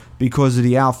Harper because of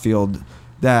the outfield,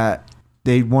 that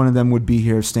one of them would be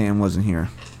here if Stanton wasn't here?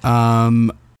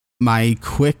 My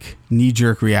quick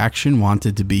knee-jerk reaction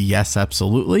wanted to be yes,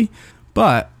 absolutely.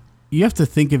 But you have to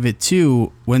think of it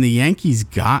too. When the Yankees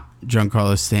got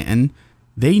Giancarlo Stanton,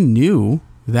 they knew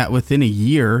that within a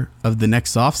year of the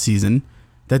next offseason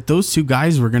that those two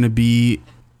guys were going to be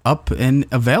up and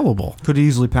available. Could have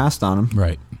easily passed on him.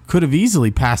 Right. Could have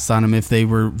easily passed on him if they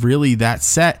were really that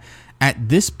set. At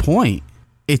this point,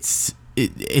 it's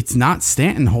not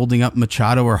Stanton holding up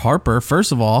Machado or Harper.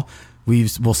 First of all,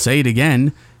 we'll say it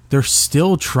again, they're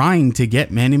still trying to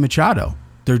get Manny Machado.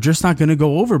 They're just not going to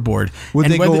go overboard. Would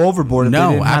they go overboard if they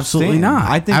didn't have absolutely Stanton?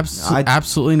 not. I think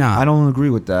absolutely not. I don't agree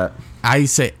with that. I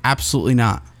say absolutely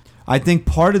not. I think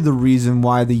part of the reason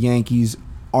why the Yankees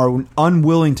are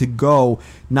unwilling to go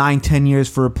 9-10 years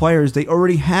for a player is they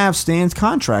already have Stan's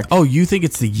contract. Oh, you think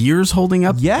it's the years holding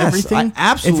up everything? I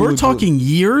absolutely. If we're talking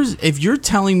years, if you're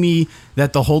telling me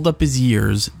that the holdup is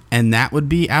years, and that would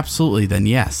be absolutely, then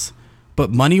yes.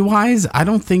 But money-wise, I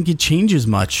don't think it changes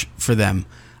much for them.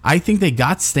 I think they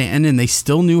got Stanton, and they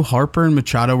still knew Harper and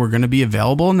Machado were going to be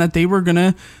available, and that they were going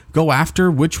to go after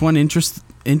which one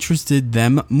interested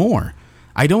them more.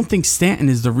 I don't think Stanton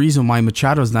is the reason why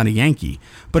Machado's not a Yankee.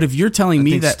 But if you're telling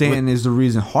me that Stanton is the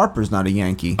reason Harper's not a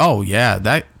Yankee. Oh, yeah,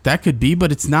 that could be,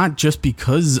 but it's not just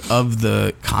because of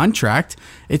the contract.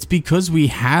 It's because we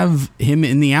have him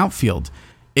in the outfield.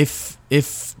 If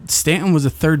if Stanton was a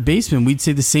third baseman, we'd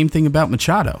say the same thing about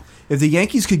Machado. If the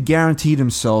Yankees could guarantee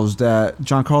themselves that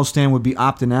Giancarlo Stanton would be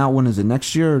opting out, when is it,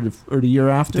 next year or the year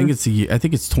after? I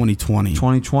think it's 2020.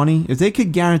 2020. If they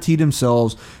could guarantee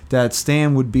themselves that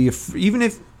Stan would be, even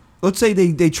if, let's say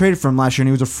they traded for him last year and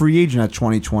he was a free agent at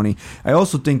 2020, I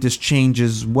also think this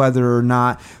changes whether or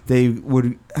not they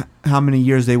would, how many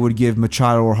years they would give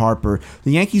Machado or Harper.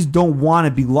 The Yankees don't want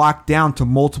to be locked down to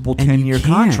multiple 10-year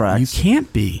contracts. You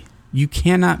can't be. You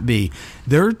cannot be.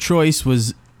 Their choice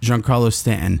was Giancarlo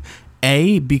Stanton.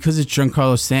 A, because it's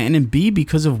Giancarlo Stanton, and B,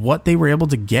 because of what they were able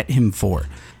to get him for.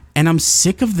 And I'm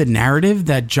sick of the narrative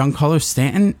that Giancarlo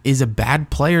Stanton is a bad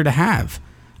player to have.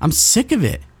 I'm sick of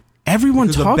it. Everyone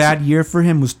because talks. A bad year for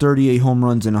him was 38 home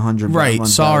runs and 100 right.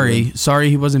 runs. Sorry,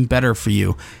 he wasn't better for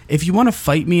you. If you want to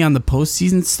fight me on the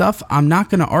postseason stuff, I'm not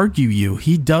going to argue you.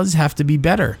 He does have to be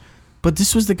better. But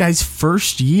this was the guy's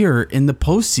first year in the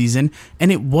postseason,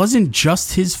 and it wasn't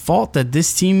just his fault that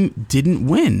this team didn't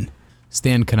win.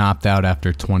 Stan can opt out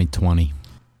after 2020.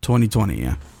 2020,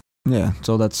 yeah. Yeah,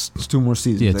 so that's 2 more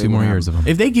seasons. Yeah, 2 more years of him.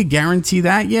 If they could guarantee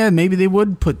that, yeah, maybe they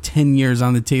would put 10 years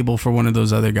on the table for one of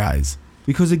those other guys.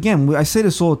 Because, again, I say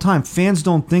this all the time, fans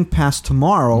don't think past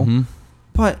tomorrow,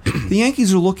 but the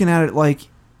Yankees are looking at it like,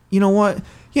 you know what?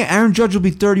 Yeah, Aaron Judge will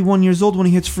be 31 years old when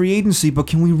he hits free agency, but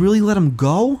can we really let him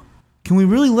go? Can we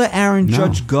really let Aaron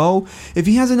Judge go? If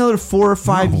he has another 4 or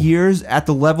 5 years at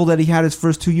the level that he had his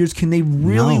first 2 years, can they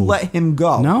really let him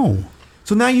go? No.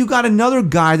 So now you got another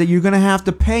guy that you're going to have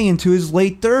to pay into his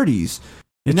late 30s.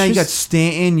 And now you got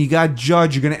Stanton, you got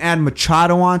Judge, you're going to add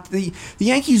Machado on. The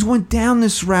Yankees went down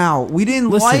this route. We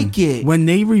didn't like it. When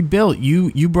they rebuilt,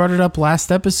 you brought it up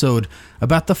last episode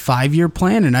about the 5-year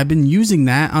plan, and I've been using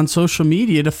that on social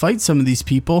media to fight some of these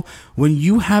people. When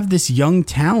you have this young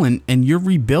talent and you're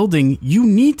rebuilding, you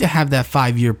need to have that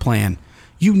 5-year plan.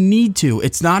 You need to.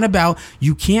 It's not about,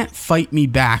 you can't fight me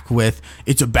back with,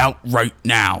 it's about right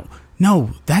now.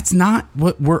 No, that's not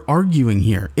what we're arguing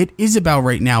here. It is about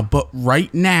right now, but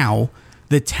right now,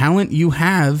 the talent you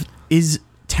have is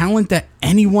talent that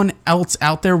anyone else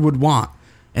out there would want,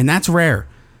 and that's rare.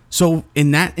 So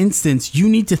in that instance, you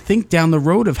need to think down the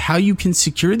road of how you can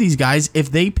secure these guys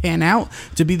if they pan out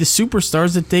to be the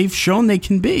superstars that they've shown they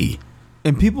can be.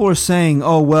 And people are saying,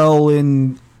 oh, well,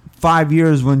 in 5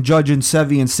 years when Judge and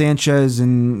Sevy and Sanchez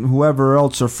and whoever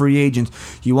else are free agents,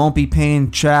 you won't be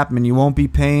paying Chapman, you won't be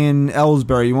paying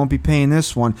Ellsbury, you won't be paying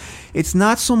this one. It's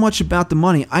not so much about the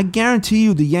money. I guarantee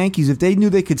you the Yankees, if they knew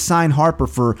they could sign Harper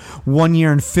for 1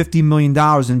 year and $50 million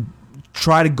and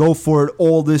try to go for it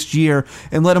all this year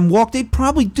and let him walk, they'd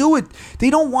probably do it. They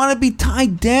don't want to be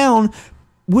tied down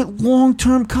with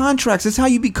long-term contracts. That's how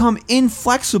you become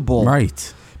inflexible.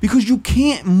 Right. Because you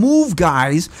can't move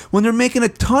guys when they're making a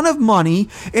ton of money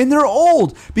and they're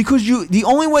old. Because the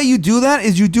only way you do that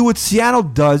is you do what Seattle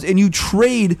does and you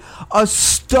trade a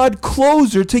stud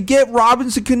closer to get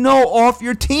Robinson Cano off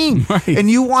your team. Right. And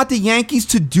you want the Yankees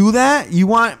to do that? You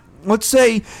want, let's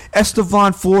say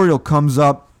Estevan Florial comes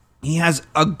up. He has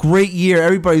a great year.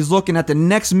 Everybody's looking at the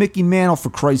next Mickey Mantle,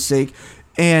 for Christ's sake.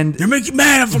 And you're Mickey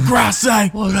Mantle, for Christ's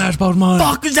sake. What's that supposed to mean?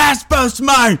 Fuck is that supposed to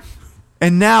mean?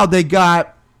 And now they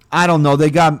got, I don't know,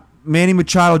 they got Manny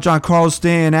Machado, Giancarlo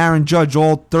Stanton, Aaron Judge,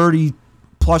 all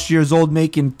 30-plus years old,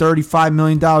 making $35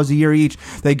 million a year each.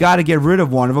 They got to get rid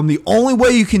of one of them. The only way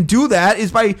you can do that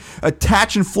is by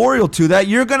attaching Florial to that.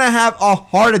 You're going to have a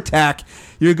heart attack.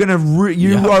 You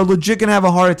are legit going to have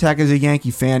a heart attack as a Yankee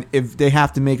fan if they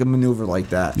have to make a maneuver like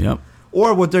that. Yep.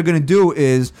 Or what they're going to do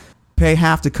is pay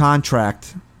half the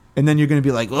contract. And then you're going to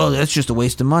be like, oh, that's just a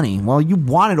waste of money. Well, you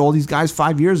wanted all these guys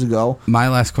 5 years ago. My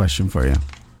last question for you.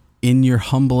 In your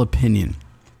humble opinion,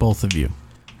 both of you,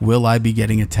 will I be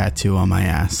getting a tattoo on my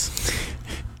ass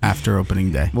after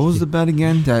opening day? What was the bet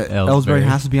again? That Ellsbury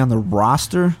has to be on the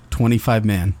roster? 25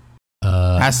 man.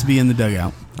 Has to be in the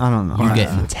dugout. I don't know. You're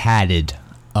getting tatted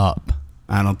up.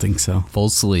 I don't think so. Full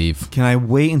sleeve. Can I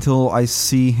wait until I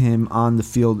see him on the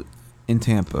field in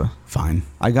Tampa? Fine.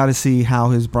 I got to see how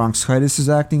his bronchitis is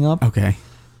acting up. Okay.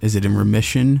 Is it in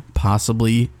remission?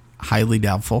 Possibly. Highly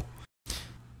doubtful.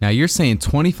 Now you're saying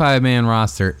 25-man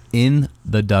roster in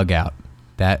the dugout,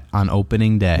 that on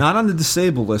opening day. Not on the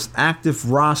disabled list,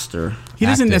 active roster. He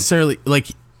doesn't necessarily, like,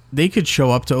 they could show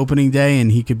up to opening day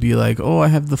and he could be like, oh, I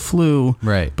have the flu.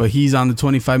 Right. But he's on the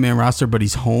 25-man roster, but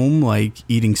he's home, like,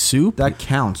 eating soup. That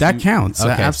counts. That counts. Okay,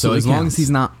 That absolutely so as long counts. as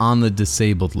he's not on the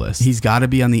disabled list. He's got to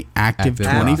be on the active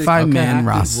 25-man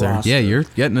roster. Yeah, you're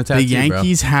getting a tattoo, The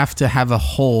Yankees have to have a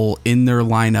hole in their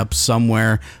lineup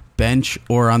somewhere, bench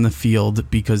or on the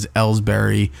field, because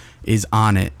Ellsbury is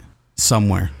on it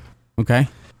somewhere. Okay?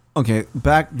 Okay,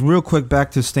 real quick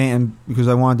back to Stanton, because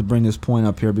I wanted to bring this point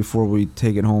up here before we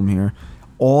take it home here.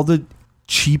 All the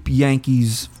cheap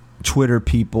Yankees Twitter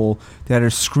people that are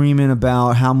screaming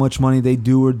about how much money they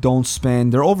do or don't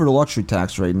spend, they're over the luxury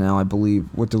tax right now, I believe,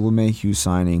 with the LeMahieu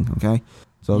signing, okay?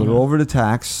 So they're over the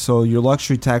tax. So your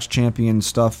luxury tax champion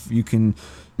stuff, you can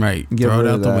get throw rid it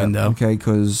out of the that, window. okay?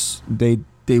 Because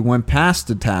they went past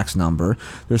the tax number.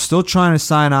 They're still trying to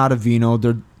sign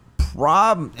Ottavino.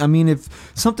 I mean,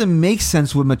 if something makes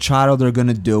sense with Machado, they're going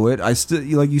to do it. I still,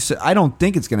 like you said, I don't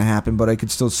think it's going to happen, but I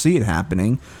could still see it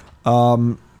happening.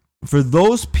 For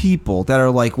those people that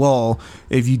are like, well,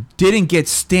 if you didn't get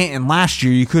Stanton last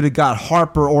year, you could have got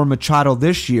Harper or Machado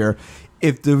this year.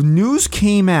 If the news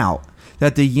came out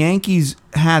that the Yankees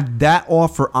had that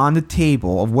offer on the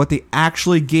table of what they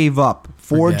actually gave up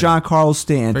for Giancarlo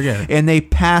Stanton, and they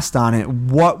passed on it,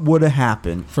 what would have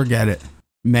happened? Forget it.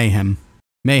 Mayhem.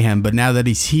 But now that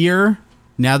he's here,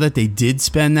 now that they did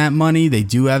spend that money, they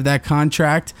do have that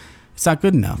contract, it's not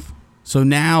good enough. So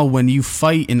now when you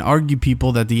fight and argue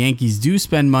people that the Yankees do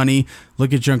spend money,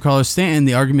 look at Giancarlo Stanton,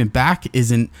 the argument back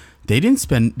isn't they don't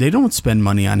spend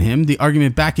money on him. The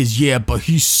argument back is, yeah, but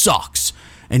he sucks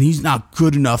and he's not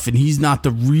good enough and he's not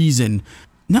the reason.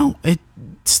 No,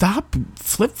 stop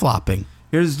flip-flopping.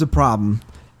 Here's the problem.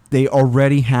 They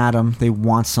already had him. They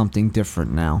want something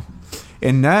different now.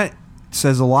 And that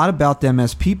says a lot about them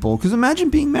as people, because imagine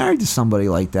being married to somebody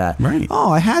like that. Right.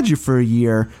 Oh, I had you for a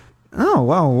year. Oh,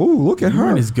 wow. Ooh, look at You her.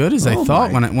 weren't as good as I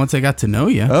thought once I got to know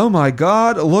you. Oh, my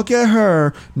God. Look at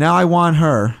her. Now I want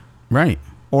her. Right.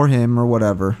 Or him or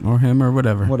whatever.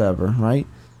 Whatever, right?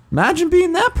 Imagine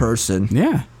being that person.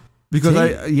 Yeah. Because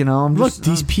I'm look, just...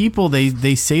 these people,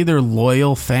 they say they're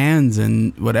loyal fans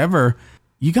and whatever.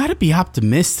 You got to be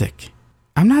optimistic.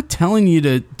 I'm not telling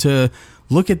you to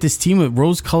look at this team with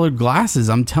rose-colored glasses.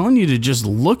 I'm telling you to just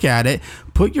look at it,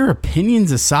 put your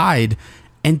opinions aside,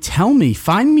 and tell me,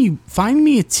 find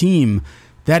me a team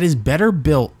that is better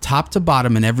built top to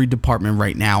bottom in every department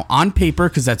right now on paper,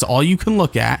 because that's all you can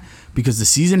look at, because the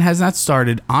season has not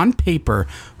started. On paper,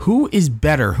 who is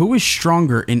better, who is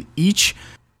stronger in each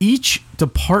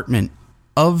department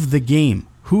of the game?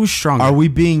 Who's stronger? Are we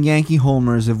being Yankee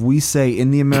homers if we say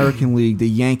in the American League the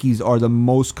Yankees are the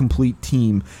most complete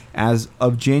team as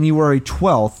of January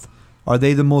 12th? Are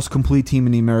they the most complete team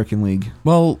in the American League?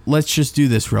 Well, let's just do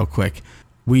this real quick.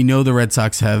 We know the Red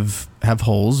Sox have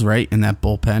holes, right, in that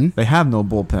bullpen. They have no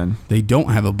bullpen. They don't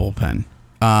have a bullpen.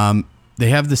 They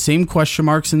have the same question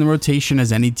marks in the rotation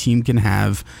as any team can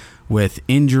have, with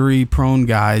injury-prone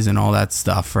guys and all that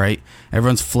stuff, right?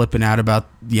 Everyone's flipping out about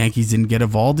the Yankees didn't get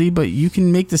Eovaldi, but you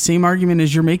can make the same argument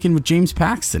as you're making with James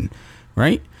Paxton,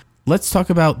 right? Let's talk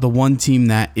about the one team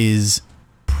that is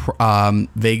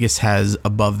Vegas has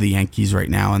above the Yankees right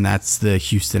now, and that's the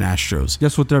Houston Astros.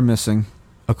 Guess what they're missing?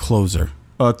 A closer.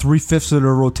 3/5 of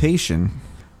their rotation.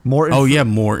 Morton. Oh, yeah,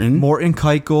 Morton. Morton,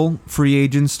 Keuchel, free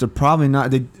agents. They're probably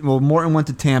not. Morton went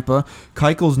to Tampa.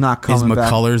 Keuchel's not coming back.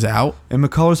 Is McCullers out? And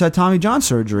McCullers had Tommy John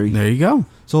surgery. There you go.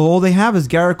 So all they have is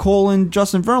Garrett Cole and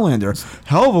Justin Verlander.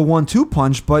 Hell of a 1-2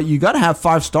 punch, but you got to have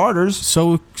 5 starters.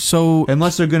 So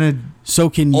unless they're gonna. So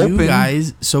can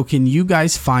you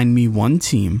guys find me one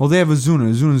team? Well, they have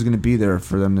Ozuna. Ozuna's going to be there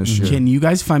for them this year. Can you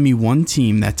guys find me one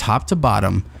team that top to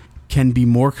bottom can be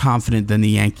more confident than the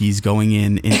Yankees going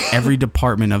in every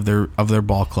department of their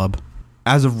ball club?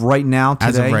 As of right now, today?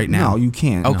 As of right now. No, you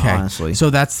can't, okay. honestly. So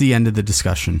that's the end of the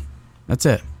discussion. That's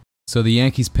it. So the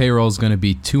Yankees' payroll is going to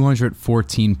be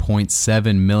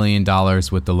 $214.7 million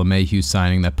with the LeMahieu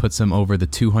signing. That puts them over the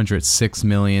 $206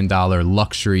 million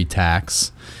luxury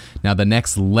tax. Now, the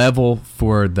next level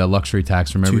for the luxury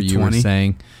tax, remember you were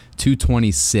saying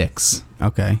 226.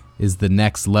 Okay. Is the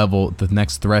next level, the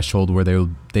next threshold where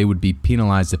they would be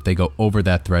penalized if they go over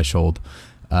that threshold.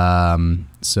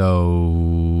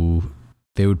 So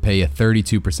they would pay a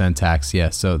 32% tax. Yeah.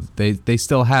 So they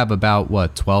still have about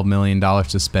 $12 million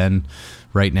to spend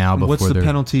right now. What's the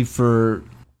penalty for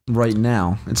right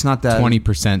now? It's not that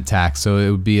 20% tax. So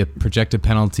it would be a projected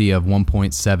penalty of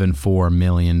 $1.74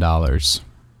 million.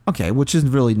 Okay, which is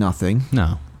really nothing.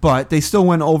 No. But they still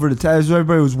went over the tax.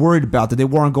 Everybody was worried about that. They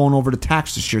weren't going over the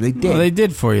tax this year. They did. Well, they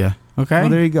did for you. Okay. Well,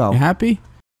 there you go. You happy?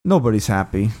 Nobody's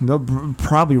happy. They're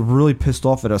probably really pissed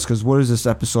off at us because what is this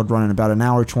episode running? About an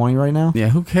hour 20 right now? Yeah,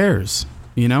 who cares?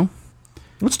 You know?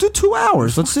 Let's do 2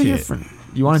 hours. Let's see if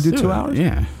you want to do 2 hours?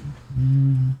 Yeah.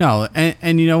 No,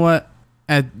 and you know what?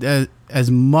 As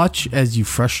much as you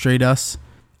frustrate us,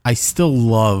 I still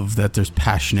love that there's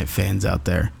passionate fans out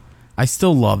there. I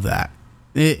still love that.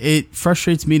 It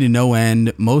frustrates me to no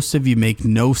end. Most of you make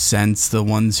no sense. The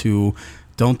ones who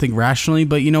don't think rationally.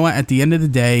 But you know what? At the end of the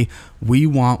day, we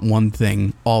want one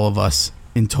thing, all of us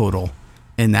in total,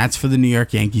 and that's for the New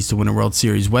York Yankees to win a World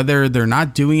Series. Whether they're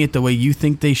not doing it the way you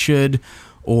think they should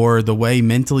or the way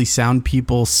mentally sound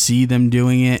people see them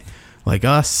doing it, like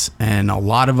us and a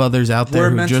lot of others out there We're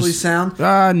who mentally just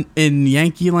sound? in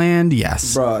Yankee land,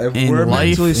 yes. Bro, if in we're life,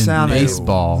 mentally in sound,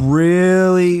 baseball.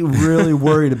 really, really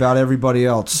worried about everybody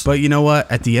else. But you know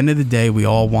what? At the end of the day, we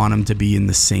all want them to be in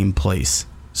the same place.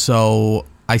 So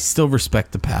I still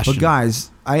respect the passion. But guys,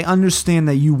 I understand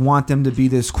that you want them to be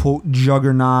this quote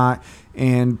juggernaut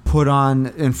and put on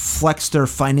and flex their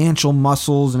financial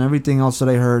muscles and everything else that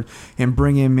I heard and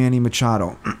bring in Manny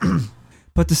Machado.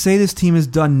 But to say this team has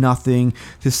done nothing,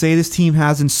 to say this team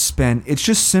hasn't spent, it's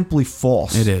just simply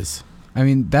false. It is. I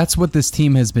mean, that's what this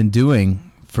team has been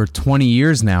doing for 20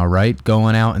 years now, right?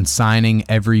 Going out and signing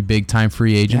every big-time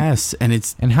free agent. Yes,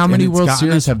 And how many World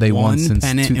Series have they won since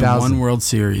 2000? One World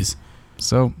Series.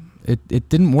 So it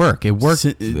didn't work. It worked.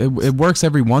 It works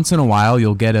every once in a while.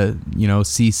 You'll get a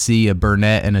CC, a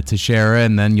Burnett, and a Teixeira,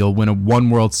 and then you'll win one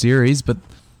World Series. But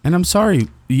And I'm sorry,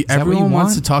 everyone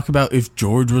wants to talk about if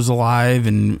George was alive,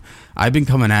 and I've been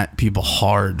coming at people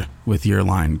hard with your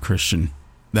line, Christian,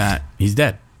 that he's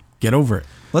dead. Get over it.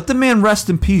 Let the man rest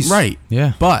in peace. Right.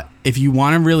 Yeah. But if you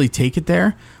want to really take it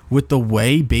there, with the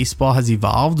way baseball has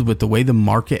evolved, with the way the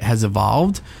market has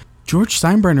evolved, George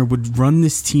Steinbrenner would run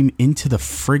this team into the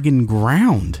friggin'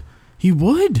 ground. He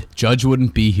would. Judge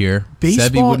wouldn't be here. Baseball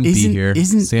Sevy wouldn't be isn't- here.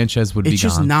 isn't- Sanchez would be gone. It's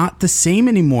just not the same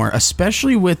anymore,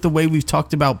 especially with the way we've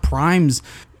talked about primes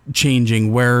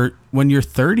changing, where when you're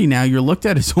 30 now, you're looked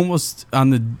at as almost on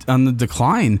the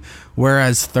decline,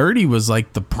 whereas 30 was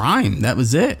like the prime. That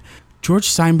was it. George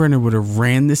Steinbrenner would have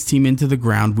ran this team into the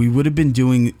ground. We would have been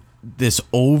doing this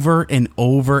over and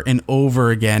over and over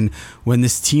again when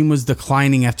this team was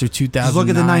declining after 2009. Just look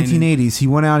at the 1980s. He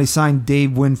went out, he signed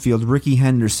Dave Winfield, Ricky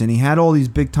Henderson. He had all these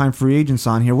big-time free agents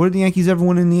on here. What did the Yankees ever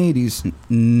win in the 80s?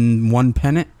 One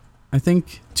pennant, I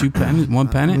think. Two pennant, one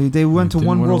pennant. I mean, they went to Didn't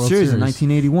one win a World World Series in Series.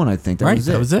 1981, I think.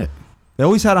 That was it. They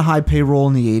always had a high payroll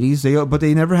in the 80s, but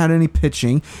they never had any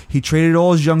pitching. He traded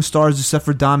all his young stars except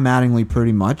for Don Mattingly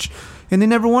pretty much, and they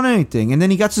never won anything. And then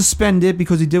he got suspended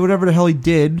because he did whatever the hell he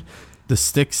did. The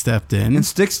stick stepped in. And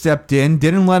Stick stepped in,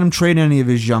 didn't let him trade any of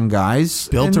his young guys.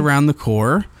 Built around the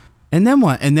core. And then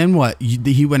what?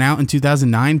 He went out in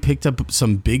 2009, picked up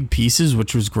some big pieces,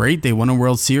 which was great. They won a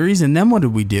World Series. And then what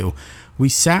did we do? We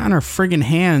sat on our friggin'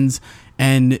 hands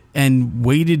and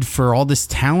waited for all this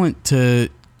talent to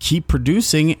keep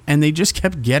producing, and they just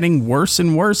kept getting worse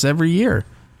and worse every year.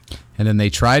 And then they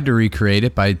tried to recreate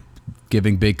it by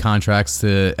giving big contracts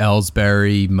to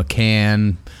Ellsbury,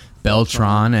 McCann,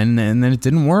 Beltran, and then it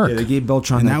didn't work. Yeah, they gave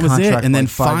Beltran And that that was it. contract And then like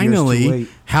 5 years too finally, late.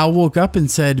 Hal woke up and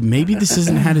said, maybe this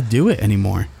isn't how to do it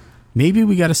anymore. Maybe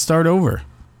we got to start over.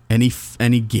 And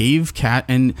he gave Cat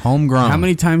and Homegrown. How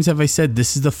many times have I said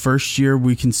this is the first year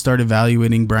we can start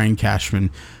evaluating Brian Cashman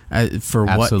for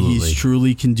Absolutely. what he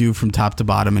truly can do from top to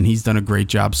bottom, and he's done a great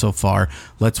job so far.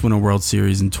 Let's win a World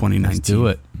Series in 2019. Let's do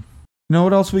it. You know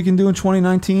what else we can do in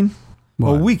 2019?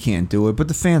 What? Well, we can't do it, but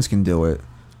the fans can do it.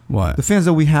 What? The fans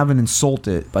that we haven't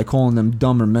insulted by calling them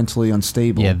dumb or mentally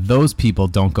unstable. Yeah, those people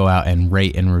don't go out and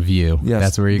rate and review. Yes,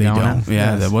 That's where you're They going don't. at? Yeah,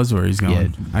 Yes. that was where he's going.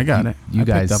 Yeah, I got it. you I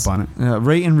guys- picked up on it.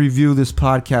 Rate and review this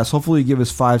podcast. Hopefully, you give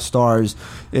us 5 stars.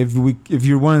 If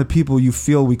you're one of the people you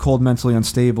feel we called mentally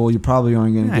unstable, you're probably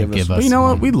only going to Yeah, give give us. us But you know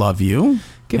what? one. We love you.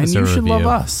 Give and us you a should review. love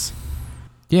us.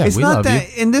 Yeah, It's we not love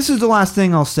that, you. and this is the last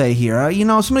thing I'll say here.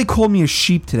 Somebody called me a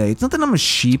sheep today. It's not that I'm a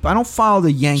sheep. I don't follow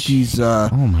the Yankees. Oh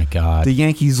my God. The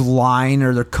Yankees line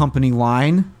or their company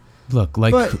line. Look,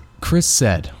 like But- Chris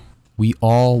said, we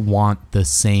all want the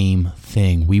same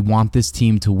thing. We want this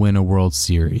team to win a World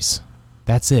Series.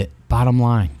 That's it. Bottom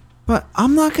line. But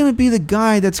I'm not going to be the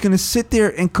guy that's going to sit there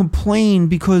and complain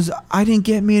because I didn't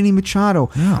get Manny Machado.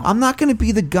 No. I'm not going to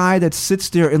be the guy that sits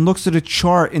there and looks at a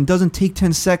chart and doesn't take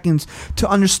 10 seconds to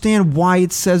understand why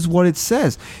it says what it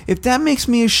says. If that makes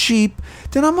me a sheep,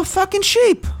 then I'm a fucking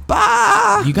sheep.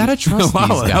 Bah! You got to trust Wow,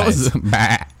 these that guys. was-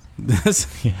 Bah. That's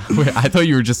I thought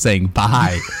you were just saying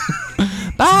bye.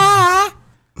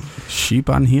 sheep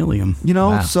on helium.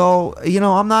 Wow. So,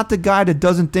 I'm not the guy that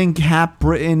doesn't think Hap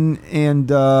Britton and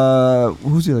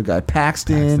who's the other guy?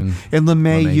 Paxton and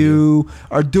LeMahieu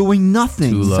are doing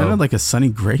nothing. Too low. Sounded like a Sonny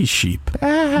Gray sheep.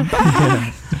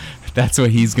 That's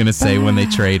what he's going to say when they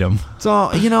trade him. So,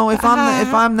 if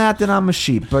I'm that, then I'm a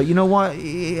sheep. But you know what?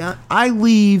 I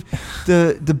leave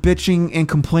the bitching and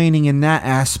complaining in that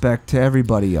aspect to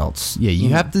everybody else. Yeah,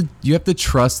 you have to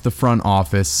trust the front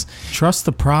office. Trust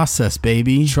the process,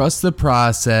 baby. Trust the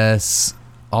process.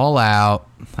 All out.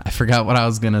 I forgot what I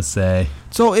was going to say.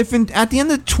 So if at the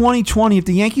end of 2020, if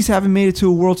the Yankees haven't made it to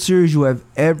a World Series, you have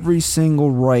every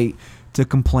single right to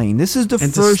complain. This is the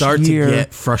and first to start year to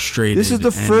get frustrated. This is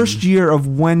the first year of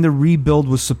when the rebuild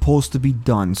was supposed to be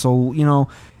done. So,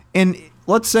 and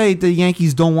let's say the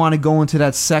Yankees don't want to go into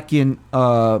that second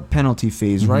penalty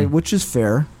phase, right? Which is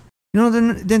fair.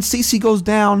 Then CeCe goes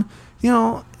down,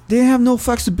 they have no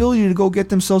flexibility to go get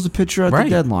themselves a pitcher at the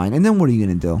deadline. And then what are you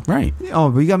going to do? Right. Oh,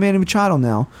 but you got Manny Machado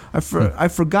now. I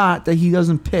forgot that he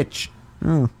doesn't pitch.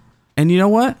 And you know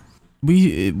what?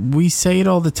 We say it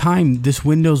all the time. This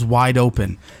window's wide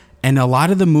open. And a lot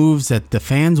of the moves that the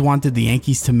fans wanted the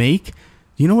Yankees to make,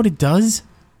 you know what it does?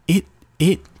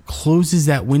 It closes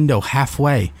that window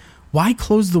halfway. Why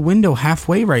close the window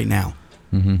halfway right now?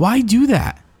 Why do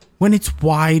that when it's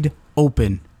wide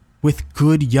open with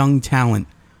good young talent?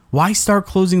 Why start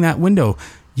closing that window?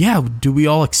 Yeah, do we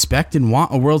all expect and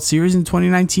want a World Series in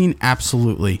 2019?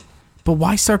 Absolutely. But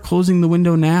why start closing the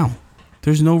window now?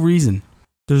 There's no reason.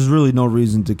 There's really no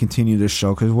reason to continue this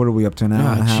show because what are we up to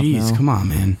now? Jeez, come on,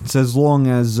 man. It's as long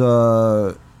as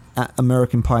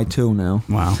American Pie 2 now.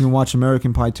 Wow. You can watch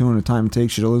American Pie 2 in the time it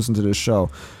takes you to listen to this show,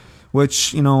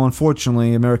 which,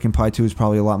 unfortunately, American Pie 2 is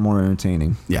probably a lot more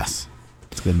entertaining. Yes.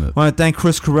 It's a good move. I want to thank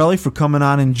Chris Carelli for coming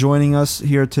on and joining us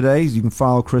here today. You can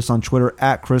follow Chris on Twitter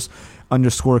at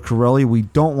Chris_Carelli. We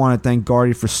don't want to thank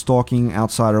Gardy for stalking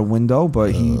outside our window,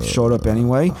 but he showed up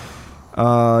anyway.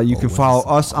 You can follow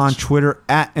us on Twitter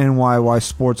at NYY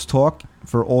Sports Talk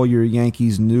for all your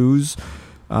Yankees news.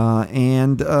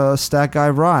 And Stat Guy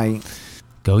Rye.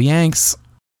 Go Yanks.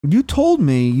 You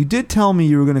did tell me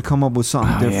you were going to come up with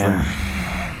something different.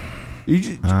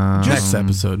 Yeah. Next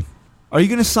episode. Are you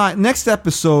going to sign next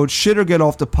episode? Shit or get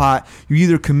off the pot. You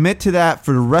either commit to that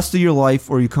for the rest of your life,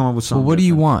 or you come up with something. Well, what do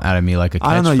you want out of me? Like a catchphrase?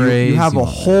 I don't know. You have a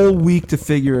whole week to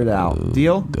figure it out.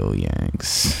 Deal? Go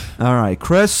Yanks. All right,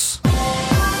 Chris.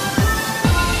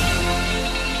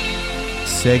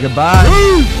 Say goodbye.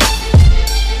 Woo!